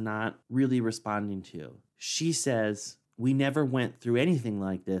Joel is not really responding to. She says, we never went through anything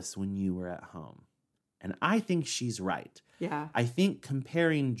like this when you were at home. And I think she's right. Yeah. I think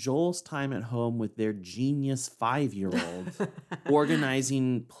comparing Joel's time at home with their genius 5-year-old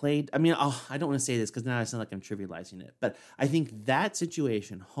organizing play. I mean, I don't want to say this because now I sound like I'm trivializing it. But I think that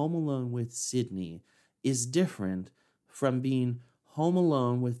situation, home alone with Sydney, is different from being home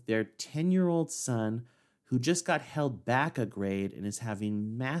alone with their 10-year-old son who just got held back a grade and is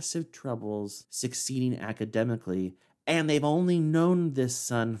having massive troubles succeeding academically. And they've only known this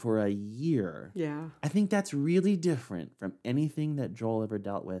son for a year. Yeah. I think that's really different from anything that Joel ever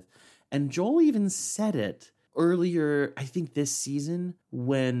dealt with. And Joel even said it earlier, I think this season,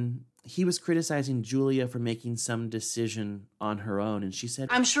 when he was criticizing Julia for making some decision on her own. And she said,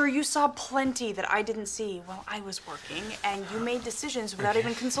 I'm sure you saw plenty that I didn't see while I was working, and you made decisions without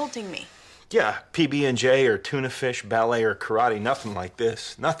even consulting me. Yeah, PB&J or tuna fish, ballet or karate, nothing like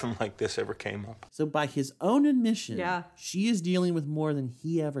this. Nothing like this ever came up. So by his own admission, Yeah. she is dealing with more than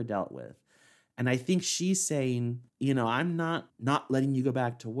he ever dealt with. And I think she's saying, you know, I'm not letting you go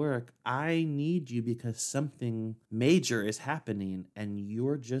back to work. I need you because something major is happening and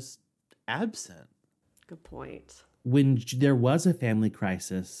you're just absent. Good point. When there was a family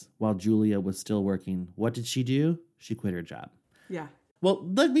crisis while Julia was still working, what did she do? She quit her job. Yeah. Well,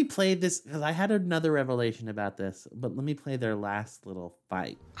 let me play this, because I had another revelation about this, but let me play their last little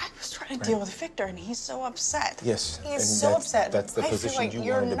fight. I was trying to deal with Victor, and he's so upset. Yes. He's and so upset. That's the I feel position like you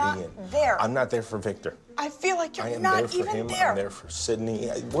you're wanted not to be in. there. I'm not there for Victor. I feel like I you're am not there for even him. there. I'm there for Sydney.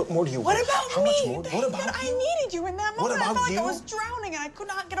 What more do you What want? about How me? much more? What about I needed you in that What moment. I about felt like I you? was drowning, and I could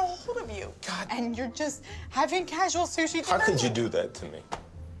not get a hold of you. God. And you're just having casual sushi dinner. How could you do that to me?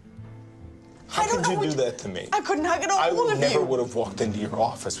 How could you do that to me? I could not get a hold of you. I never would have walked into your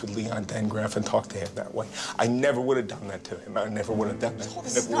office with Leon Dangraff and talked to him that way. I never would have done that to him. I never would have done that.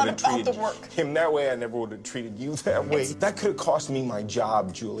 This is not about the work. Him that way. I never would have treated you that way. That could have cost me my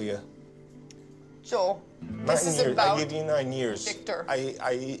job, Julia. Joel, this is about I give you 9 years. Victor.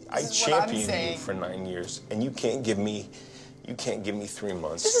 I championed you for 9 years, and you can't give me 3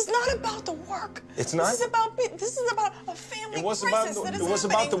 months. This is not about the work. It's not? This is about a family crisis that is it was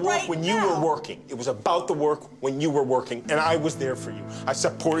about the work right when now. you were working. It was about the work when you were working, and I was there for you. I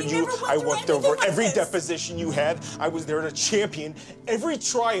supported you. I worked over every deposition you had. I was there to champion every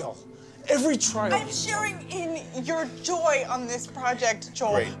trial. Every trial. I'm sharing in your joy on this project,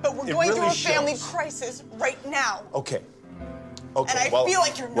 Joel. Great. But we're It going really through a family shows. crisis right now. Okay. And I feel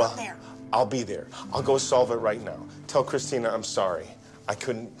like you're not there. I'll be there. I'll go solve it right now. Tell Christina I'm sorry. I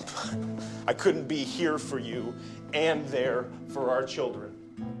couldn't be here for you and there for our children.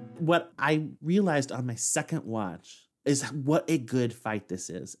 What I realized on my second watch is what a good fight this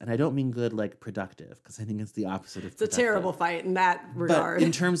is. And I don't mean good like productive, because I think it's the opposite of It's a terrible fight in that regard. But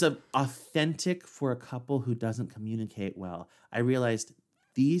in terms of authentic for a couple who doesn't communicate well, I realized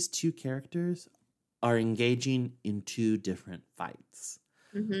these two characters are engaging in two different fights.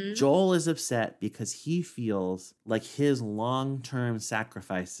 Mm-hmm. Joel is upset because he feels like his long-term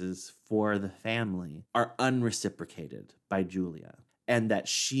sacrifices for the family are unreciprocated by Julia, and that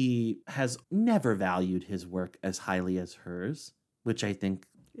she has never valued his work as highly as hers, which I think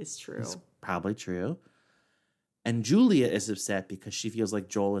is true. Is probably true. And Julia is upset because she feels like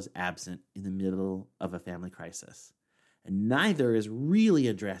Joel is absent in the middle of a family crisis. And neither is really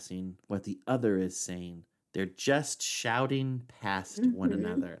addressing what the other is saying. They're just shouting past one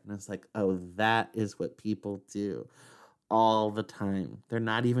another. And it's like, oh, that is what people do all the time. They're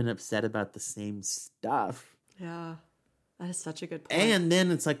not even upset about the same stuff. Yeah, that is such a good point. And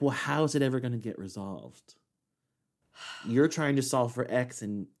then it's like, well, how is it ever going to get resolved? You're trying to solve for X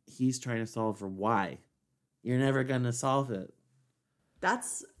and he's trying to solve for Y. You're never going to solve it.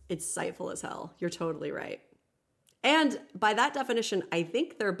 That's insightful as hell. You're totally right. And by that definition, I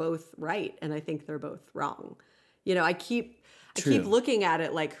think they're both right and I think they're both wrong. You know, I keep looking at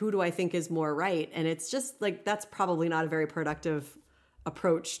it like, who do I think is more right? And it's just like, that's probably not a very productive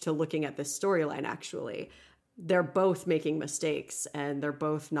approach to looking at this storyline, actually. They're both making mistakes and they're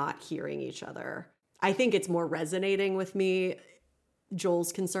both not hearing each other. I think it's more resonating with me,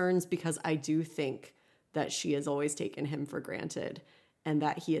 Joel's concerns, because I do think that she has always taken him for granted and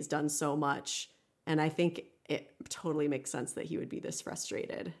that he has done so much. And I think it totally makes sense that he would be this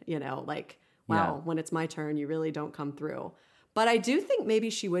frustrated, you know, like, wow, when it's my turn, you really don't come through. But I do think maybe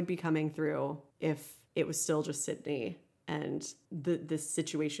she would be coming through if it was still just Sydney and the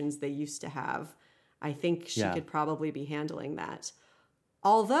situations they used to have. I think she could probably be handling that.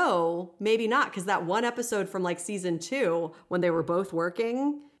 Although maybe not, because that one episode from like season 2, when they were both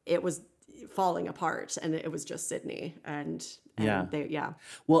working, it was falling apart and it was just Sydney. And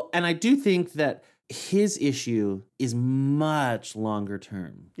Well, and I do think that his issue is much longer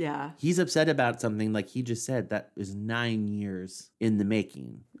term. Yeah. He's upset about something, like he just said, that is 9 years in the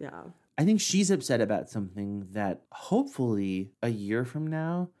making. Yeah. I think she's upset about something that hopefully a year from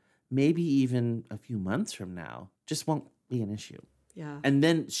now, maybe even a few months from now, just won't be an issue. Yeah. And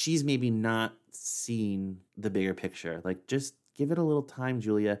then she's maybe not seeing the bigger picture. Like, just give it a little time,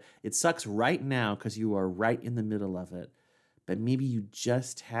 Julia. It sucks right now because you are right in the middle of it. But maybe you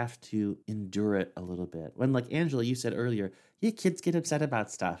just have to endure it a little bit. When, like Angela, you said earlier, yeah, kids get upset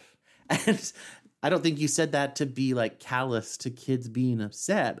about stuff. And I don't think you said that to be like callous to kids being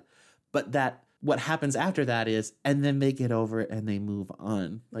upset, but that what happens after that is, and then they get over it and they move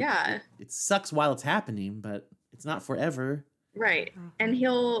on. Like, it sucks while it's happening, but it's not forever. Right. And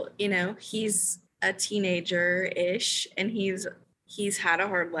he'll, you know, he's a teenager-ish and he's had a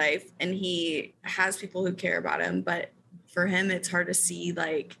hard life and he has people who care about him, but for him, it's hard to see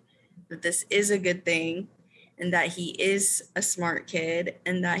like that this is a good thing and that he is a smart kid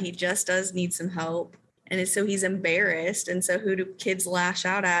and that he just does need some help. And so he's embarrassed. And so who do kids lash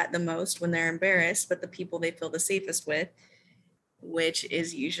out at the most when they're embarrassed? But the people they feel the safest with, which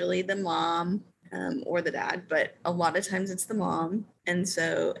is usually the mom or the dad. But a lot of times it's the mom. And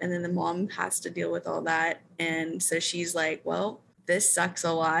then the mom has to deal with all that. And so she's like, well, this sucks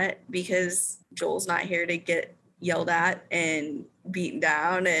a lot because Joel's not here to get yelled at and beaten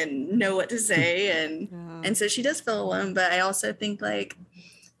down and know what to say. And so she does feel alone. But I also think, like,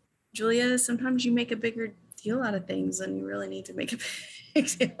 Julia, sometimes you make a bigger deal out of things than you really need to make a big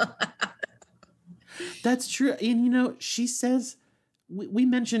deal out of. That's true. And, you know, she says, we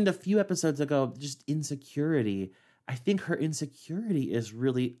mentioned a few episodes ago, just insecurity. I think her insecurity is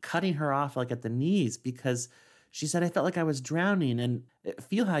really cutting her off, like, at the knees, because she said, I felt like I was drowning, and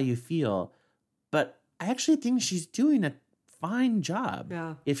feel how you feel. But I actually think she's doing a fine job.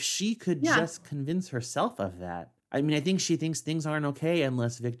 Yeah. If she could just convince herself of that. I mean, I think she thinks things aren't okay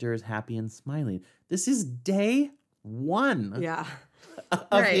unless Victor is happy and smiling. This is day 1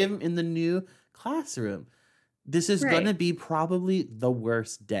 of him in the new classroom. This is going to be probably the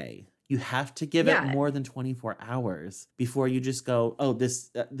worst day. You have to give it more than 24 hours before you just go, oh, this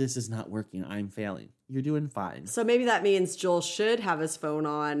is not working. I'm failing. You're doing fine. So maybe that means Joel should have his phone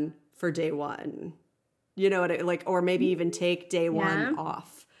on for day 1. You know what? Like, or maybe even take day 1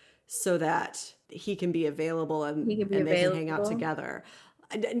 off so that he can be available and they can hang out together.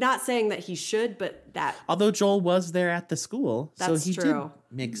 Not saying that he should, but that. Although Joel was there at the school, so he true.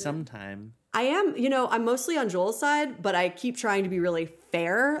 did make some time. I am, you know, I'm mostly on Joel's side, but I keep trying to be really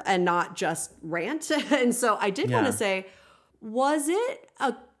fair and not just rant. And so I did want to say, was it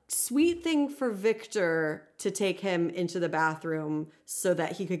a sweet thing for Victor to take him into the bathroom so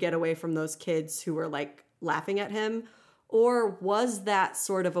that he could get away from those kids who were like laughing at him? Or was that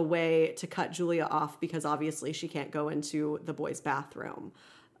sort of a way to cut Julia off because obviously she can't go into the boys' bathroom?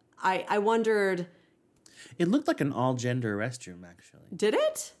 I wondered. It looked like an all-gender restroom, actually. Did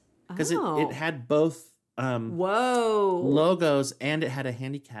it? Because it had both logos and it had a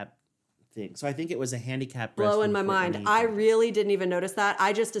handicap thing. So I think it was a handicap restroom. Blowing my mind. I really didn't even notice that.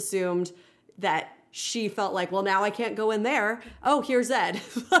 I just assumed that she felt like, well, now I can't go in there. Oh, here's Ed.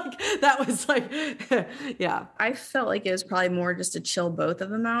 Like, that was like, yeah. I felt like it was probably more just to chill both of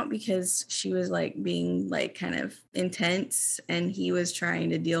them out because she was like being like kind of intense and he was trying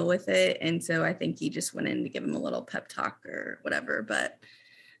to deal with it. And so I think he just went in to give him a little pep talk or whatever. But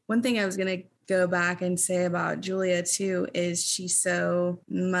one thing I was going to go back and say about Julia too is she's so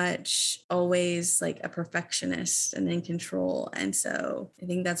much always like a perfectionist and in control. And so I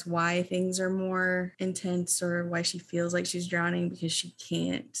think that's why things are more intense or why she feels like she's drowning because she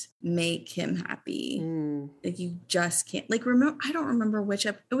can't make him happy. Like you just can't. Like remember, I don't remember which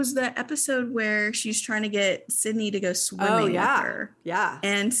it was the episode where she's trying to get Sydney to go swimming with her. Yeah.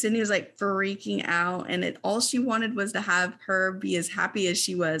 And Sydney was like freaking out and all she wanted was to have her be as happy as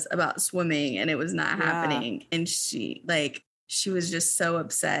she was about swimming. And it was not happening. And she was just so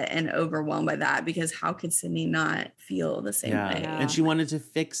upset and overwhelmed by that because how could Sydney not feel the same way? And she wanted to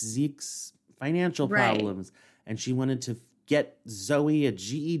fix Zeke's financial problems and she wanted to get Zoe a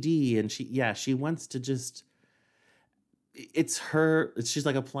GED and she wants to just, she's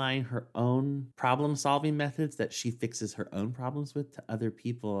like applying her own problem solving methods that she fixes her own problems with to other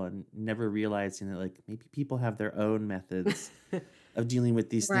people and never realizing that like maybe people have their own methods of dealing with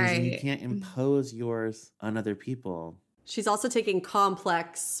these things and you can't impose yours on other people. She's also taking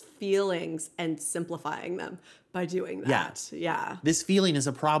complex feelings and simplifying them by doing that. Yeah. This feeling is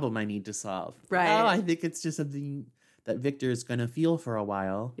a problem I need to solve. Right. Oh, I think it's just something that Victor is going to feel for a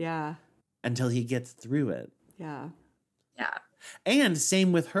while. Yeah. Until he gets through it. Yeah. Yeah. And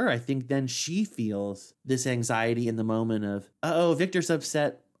same with her. I think then she feels this anxiety in the moment of, oh, Victor's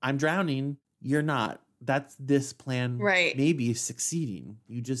upset. I'm drowning. You're not. That's this plan maybe succeeding.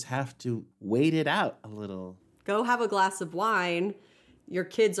 You just have to wait it out a little. Go have a glass of wine. Your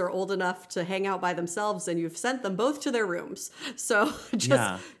kids are old enough to hang out by themselves and you've sent them both to their rooms. So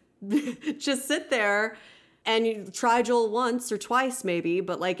just sit there and you try Joel once or twice maybe.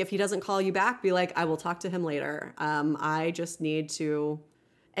 But like if he doesn't call you back, be like, I will talk to him later. I just need to.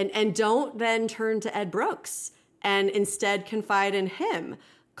 And don't then turn to Ed Brooks and instead confide in him.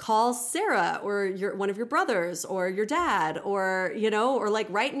 Call Sarah or one of your brothers or your dad or, you know, or like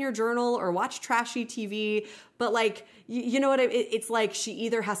write in your journal or watch trashy TV. But like, you know what? It's like she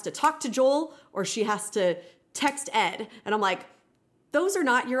either has to talk to Joel or she has to text Ed. And I'm like, those are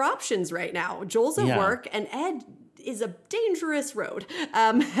not your options right now. Joel's at work and Ed is a dangerous road.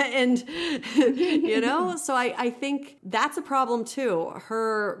 And, you know, so I think that's a problem too.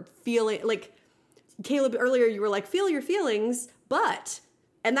 Her feeling like Caleb earlier, you were like, feel your feelings, but...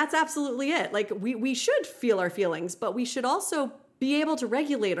 And that's absolutely it. Like we should feel our feelings, but we should also be able to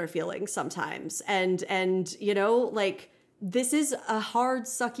regulate our feelings sometimes. And you know, like this is a hard,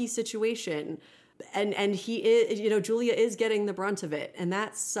 sucky situation. And he is, you know, Julia is getting the brunt of it, and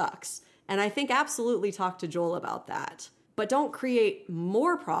that sucks. And I think absolutely talk to Joel about that. but don't create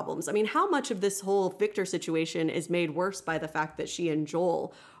more problems. I mean, how much of this whole Victor situation is made worse by the fact that she and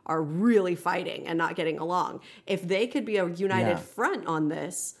Joel are really fighting and not getting along? If they could be a united front on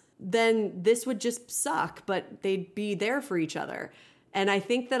this, then this would just suck, but they'd be there for each other. And I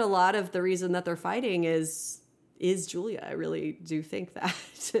think that a lot of the reason that they're fighting is Julia. I really do think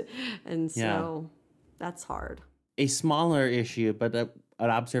that. And so that's hard. A smaller issue, but an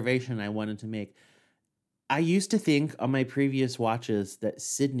observation I wanted to make. I used to think on my previous watches that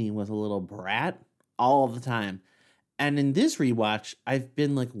Sydney was a little brat all the time. And in this rewatch, I've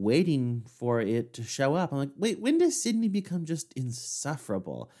been like waiting for it to show up. I'm like, wait, when does Sydney become just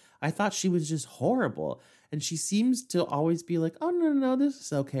insufferable? I thought she was just horrible. And she seems to always be like, oh, no, this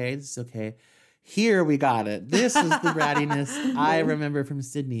is okay. This is okay. Here we got it. This is the brattiness I remember from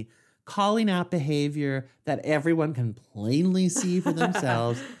Sydney. Calling out behavior that everyone can plainly see for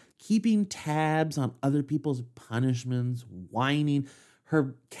themselves. Keeping tabs on other people's punishments, whining,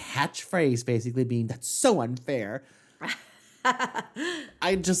 her catchphrase basically being, that's so unfair.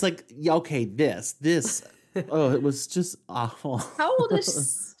 I just like, okay, this, oh, it was just awful. How old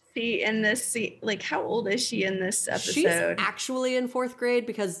is she in this? Like, how old is she in this episode? She's actually in 4th grade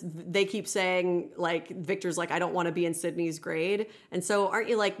because they keep saying, like, Victor's like, I don't want to be in Sydney's grade. And so aren't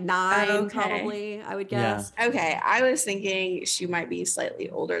you like 9 probably, I would guess? Yeah. Okay, I was thinking she might be slightly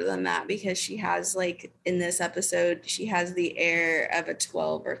older than that because she has, like, in this episode, she has the air of a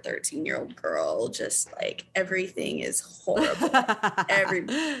 12 or 13-year-old girl. Just, like, everything is horrible.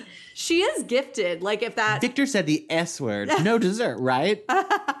 She is gifted. Like, if that... Victor said the S word. No dessert, right?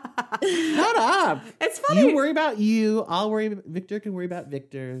 Shut up. It's funny. You worry about you. Victor can worry about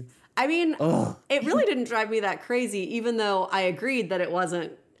Victor. I mean, it really didn't drive me that crazy, even though I agreed that it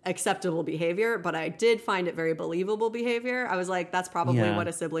wasn't acceptable behavior, but I did find it very believable behavior. I was like, that's probably what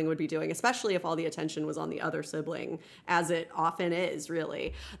a sibling would be doing, especially if all the attention was on the other sibling, as it often is,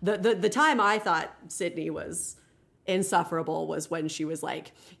 really. The time I thought Sydney was insufferable was when she was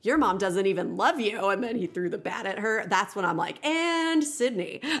like, your mom doesn't even love you, and then he threw the bat at her. That's when I'm like, and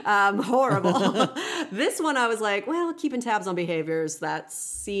Sydney, horrible. This one I was like, well, keeping tabs on behaviors,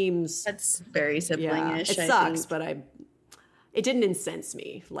 that's very sibling-ish. It sucks, but it didn't incense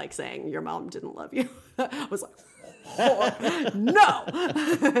me, like saying your mom didn't love you. I was like, no,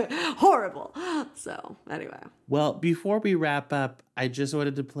 horrible. So anyway. Well, before we wrap up, I just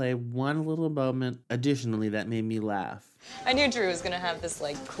wanted to play one little moment additionally that made me laugh. I knew Drew was gonna have this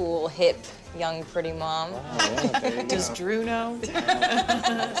like cool, hip, young, pretty mom. Does Drew know?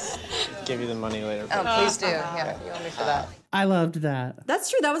 Give you the money later. Oh, please do. Yeah, you owe me for that. I loved that.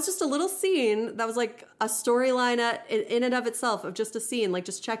 That's true. That was just a little scene. That was like a storyline in and of itself, of just a scene, like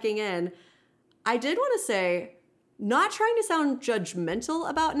just checking in. I did want to say, not trying to sound judgmental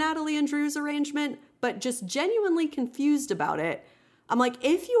about Natalie and Drew's arrangement, but just genuinely confused about it. I'm like,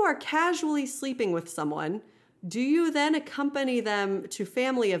 if you are casually sleeping with someone, do you then accompany them to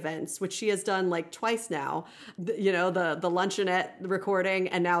family events, which she has done like twice now, the luncheonette recording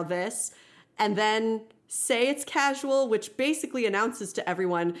and now this, and then say it's casual, which basically announces to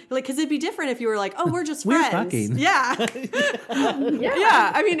everyone, like, because it'd be different if you were like, oh, we're just friends. We're fucking. Yeah.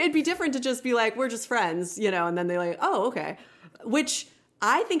 Yeah. I mean, it'd be different to just be like, we're just friends, and then they're like, oh, okay. Which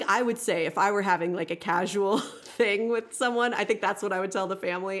I think I would say if I were having like a casual thing with someone, I think that's what I would tell the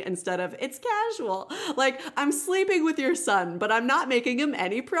family instead of it's casual. Like, I'm sleeping with your son, but I'm not making him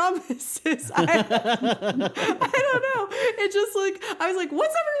any promises. I don't know. It just like, I was like,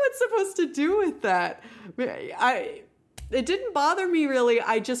 what's everyone supposed to do with that? It didn't bother me really.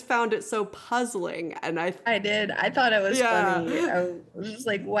 I just found it so puzzling. And I did. I thought it was funny. I was just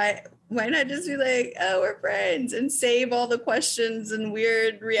like, why not just be like, oh, we're friends, and save all the questions and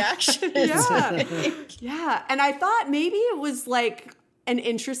weird reactions? Yeah. And I thought maybe it was like an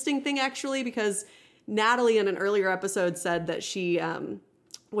interesting thing actually, because Natalie in an earlier episode said that she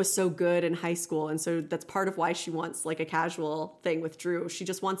was so good in high school. And so that's part of why she wants like a casual thing with Drew. She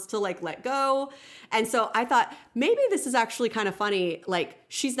just wants to like let go. And so I thought maybe this is actually kind of funny. Like,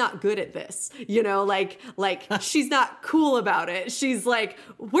 she's not good at this, like she's not cool about it. She's like,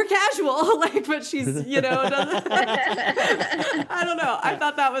 we're casual, like, but she's, I don't know. I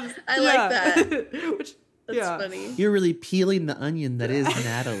thought that was, I like that. Which, That's funny. You're really peeling the onion that is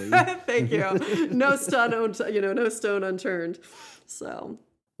Natalie. Thank you. No stone unturned. So.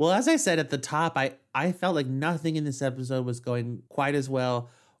 Well, as I said at the top, I felt like nothing in this episode was going quite as well,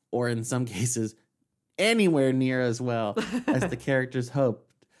 or in some cases, anywhere near as well as the characters hoped.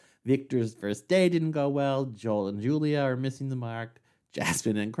 Victor's first day didn't go well. Joel and Julia are missing the mark.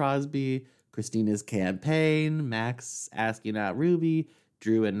 Jasmine and Crosby. Christina's campaign. Max asking out Ruby.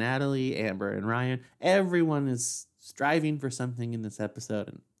 Drew and Natalie. Amber and Ryan. Everyone is striving for something in this episode,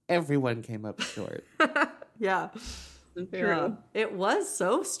 and everyone came up short. Yeah. Yeah. It was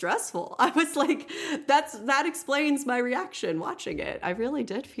so stressful. I was like, that explains my reaction watching it. I really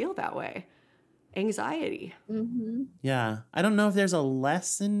did feel that way. Anxiety. Mm-hmm. Yeah. I don't know if there's a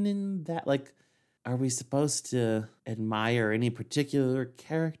lesson in that. Like, are we supposed to admire any particular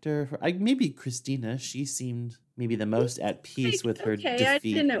character? Maybe Christina. She seemed maybe the most at peace with her defeat. I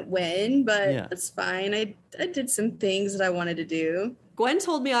didn't win, but it's fine. I did some things that I wanted to do. Gwen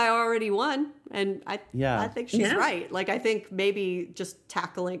told me I already won, and I think she's right. Like, I think maybe just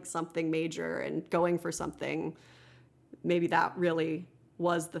tackling something major and going for something, maybe that really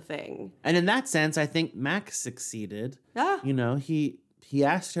was the thing. And in that sense, I think Max succeeded. Yeah. You know, he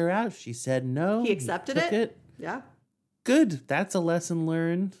asked her out. She said no. He accepted took it. Yeah. Good. That's a lesson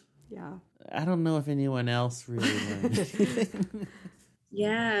learned. Yeah. I don't know if anyone else really learned.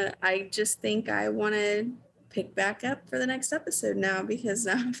 Yeah, I just think I want to pick back up for the next episode now because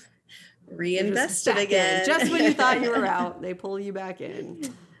I'm reinvested again. Just when you thought you were out, they pull you back in.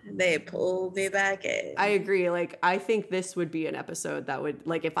 They pulled me back in. I agree. Like, I think this would be an episode that would,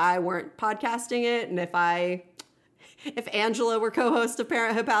 like, if I weren't podcasting it and if Angela were co-host of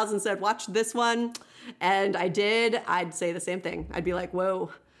Parenthood Pals and said, watch this one, and I did, I'd say the same thing. I'd be like,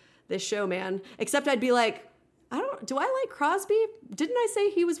 whoa, this show, man. Except I'd be like, do I like Crosby? Didn't I say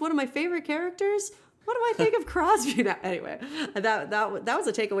he was one of my favorite characters? What do I think of Crosby now? Anyway, that was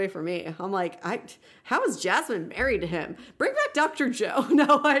a takeaway for me. I'm like, how is Jasmine married to him? Bring back Dr. Joe.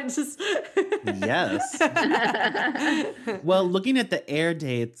 No, I just... Yes. Well, looking at the air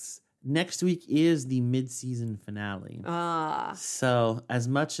dates, next week is the mid-season finale. So as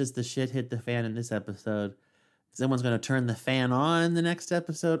much as the shit hit the fan in this episode, someone's going to turn the fan on the next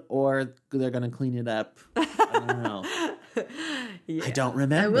episode, or they're going to clean it up. I don't know. I don't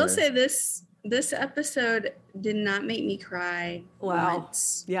remember. I will say this episode did not make me cry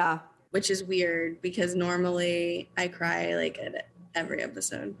once. Yeah. Which is weird because normally I cry like at every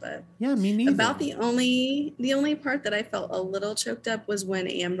episode, but yeah, me neither. About the only part that I felt a little choked up was when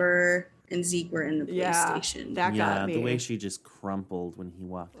Amber and Zeke were in the police station. That got me. The way she just crumpled when he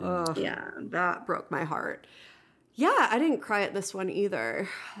walked in. Yeah. That broke my heart. Yeah, I didn't cry at this one either.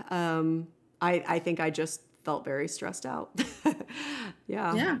 I think I just felt very stressed out.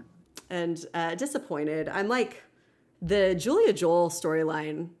 Yeah. And disappointed. I'm like, the Julia Joel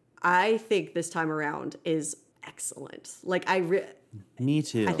storyline, I think this time around is excellent. Like, me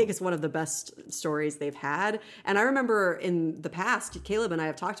too. I think it's one of the best stories they've had. And I remember in the past, Caleb and I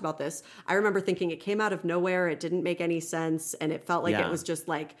have talked about this, I remember thinking it came out of nowhere, it didn't make any sense, and it felt like it was just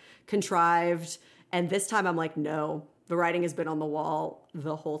like contrived. And this time I'm like, no, the writing has been on the wall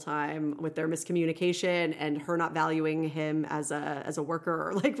the whole time with their miscommunication and her not valuing him as a worker,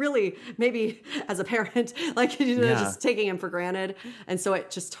 or like really maybe as a parent, like just taking him for granted. And so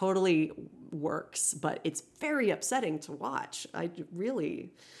it just totally works, but it's very upsetting to watch. I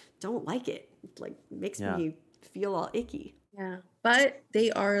really don't like it. It like makes me feel all icky. Yeah. But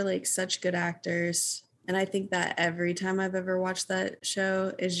they are like such good actors. And I think that every time I've ever watched that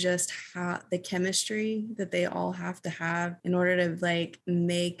show is just how the chemistry that they all have to have in order to like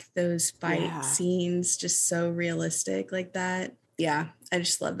make those fight scenes just so realistic like that. Yeah, I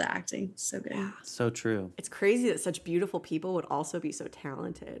just love the acting. So good. Yeah. So true. It's crazy that such beautiful people would also be so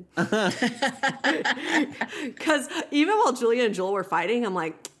talented. Because even while Julia and Joel were fighting, I'm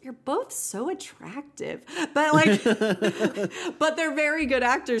like, you're both so attractive. But like, but they're very good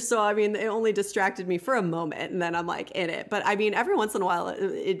actors. So, I mean, it only distracted me for a moment. And then I'm like in it. But I mean, every once in a while,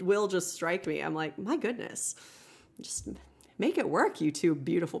 it will just strike me. I'm like, my goodness, just make it work, you two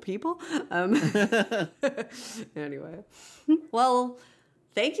beautiful people. Anyway, well,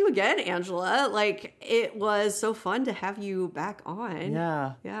 thank you again, Angela. Like, it was so fun to have you back on.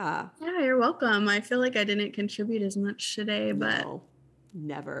 Yeah. Yeah. Yeah, you're welcome. I feel like I didn't contribute as much today, but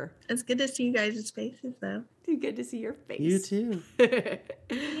never. It's good to see you guys' faces, though. Good to see your face. You too.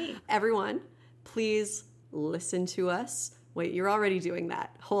 Everyone, please listen to us. Wait, you're already doing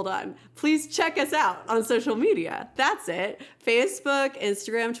that. Hold on. Please check us out on social media. That's it. Facebook,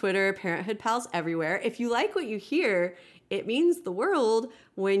 Instagram, Twitter, Parenthood Pals everywhere. If you like what you hear, it means the world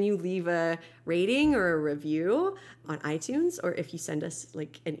when you leave a rating or a review on iTunes, or if you send us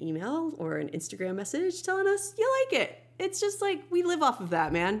like an email or an Instagram message telling us you like it. It's just like we live off of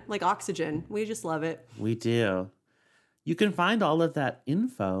that, man. Like oxygen. We just love it. We do. You can find all of that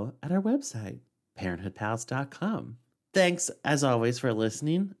info at our website, parenthoodpals.com. Thanks, as always, for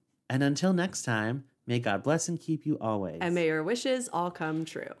listening. And until next time, may God bless and keep you always. And may your wishes all come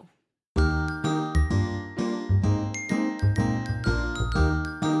true.